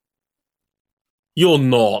 You're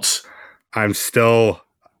not. I still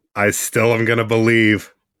am going to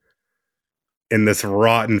believe in this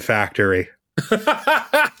rotten factory.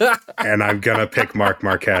 And I'm going to pick Marc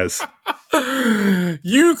Marquez.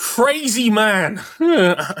 You crazy man.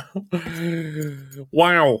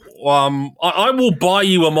 Wow. I will buy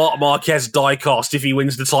you a Marc Marquez diecast if he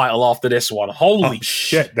wins the title after this one. Holy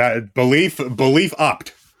shit. That belief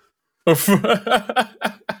upped. We're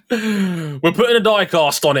putting a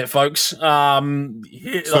diecast on it, folks.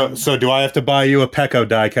 So do I have to buy you a Pecco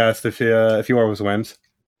diecast if yours wins?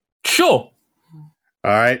 Sure.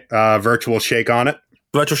 All right. Virtual shake on it.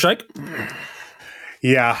 Virtual shake?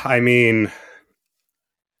 Yeah, I mean,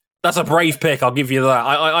 That's a brave pick. I'll give you that.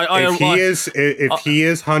 If he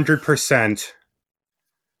is 100%,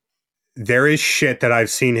 there is shit that I've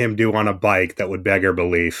seen him do on a bike that would beggar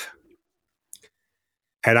belief.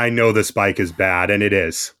 And I know this bike is bad, and it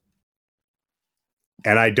is.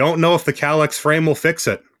 And I don't know if the Kalex frame will fix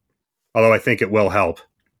it, although I think it will help.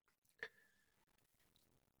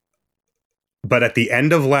 But at the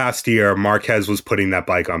end of last year, Marquez was putting that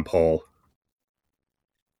bike on pole.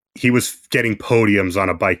 He was getting podiums on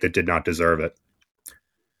a bike that did not deserve it.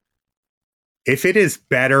 If it is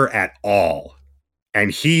better at all,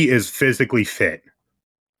 and he is physically fit,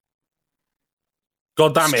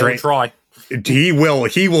 God damn it, he'll try. He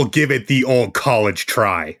will give it the old college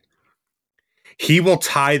try. He will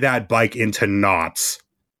tie that bike into knots.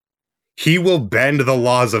 He will bend the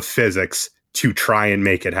laws of physics to try and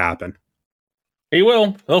make it happen. He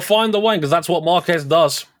will. He'll find the way, because that's what Marquez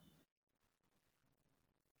does.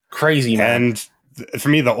 Crazy, man. And for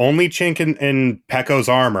me, the only chink in Pecco's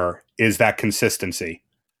armor is that consistency.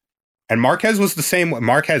 And Marquez was the same.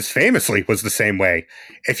 Marquez famously was the same way.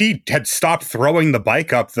 If he had stopped throwing the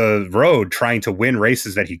bike up the road trying to win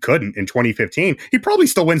races that he couldn't in 2015, he probably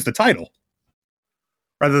still wins the title,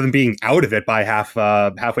 rather than being out of it by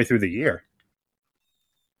halfway through the year.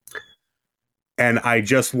 And I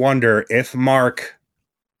just wonder if Marc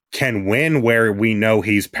can win where we know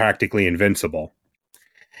he's practically invincible,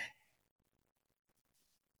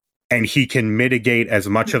 and he can mitigate as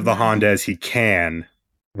much of the Honda as he can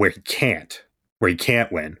where he can't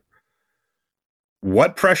win.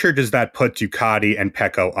 What pressure does that put Ducati and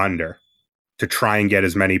Pecco under to try and get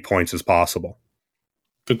as many points as possible?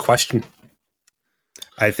 Good question.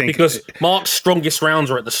 I think because Marc's strongest rounds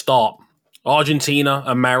are at the start. Argentina,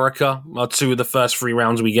 America are two of the first 3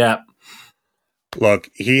 rounds we get. Look,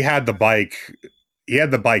 he had the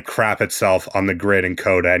bike crap itself on the grid in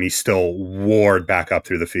Coda, and he still warred back up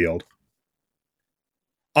through the field.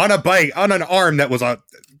 On a bike, on an arm that was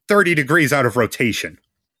 30 degrees out of rotation.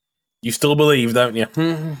 You still believe, don't you?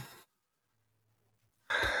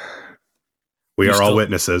 We are all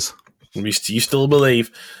witnesses. You still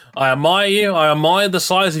believe. I admire you. I admire the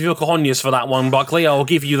size of your cojones for that one, Buckley. I'll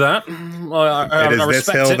give you that. It is this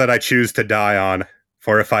hill that I choose to die on,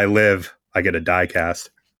 for if I live, I get a die cast.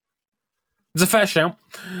 It's a fair shout.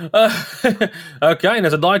 Okay, and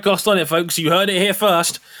there's a die cost on it, folks. You heard it here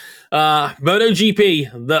first.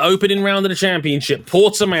 MotoGP, the opening round of the championship,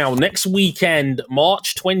 Portimao, next weekend,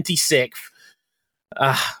 March 26th.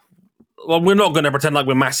 Well, we're not going to pretend like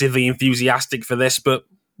we're massively enthusiastic for this, but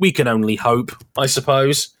we can only hope, I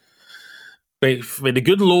suppose. May the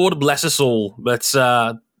good Lord bless us all. But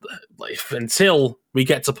until we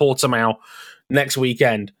get to Portimao next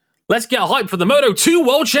weekend, let's get hyped for the Moto2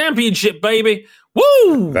 World Championship, baby.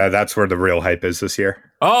 Woo! That's where the real hype is this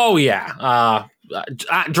year. Oh, yeah.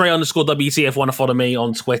 At Dre_WTF, want to follow me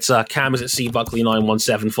on Twitter. Cam is at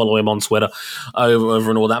CBuckley917. Follow him on Twitter over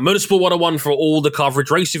and all that. Motorsport 101 for all the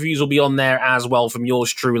coverage. Race reviews will be on there as well from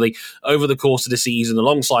yours truly over the course of the season,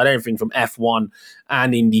 alongside everything from F1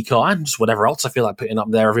 and IndyCar and just whatever else I feel like putting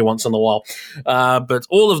up there every once in a while. But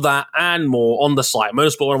all of that and more on the site,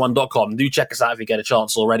 motorsport101.com. Do check us out if you get a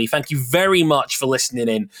chance already. Thank you very much for listening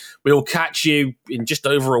in. We'll catch you in just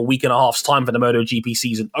over a week and a half's time for the MotoGP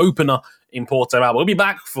season opener in Portimao. We'll be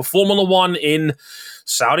back for Formula One in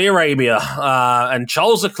Saudi Arabia. And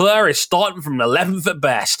Charles Leclerc is starting from 11th at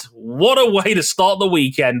best. What a way to start the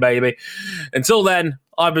weekend, baby. Until then,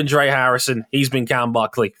 I've been Dre Harrison. He's been Cam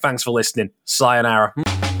Buckley. Thanks for listening. Sayonara.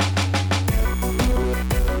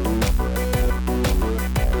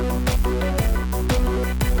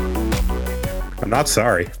 I'm not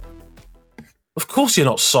sorry. Of course you're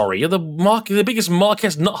not sorry. You're the biggest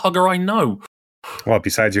Marquez nut hugger I know. Well,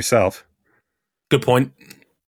 besides yourself. Good point.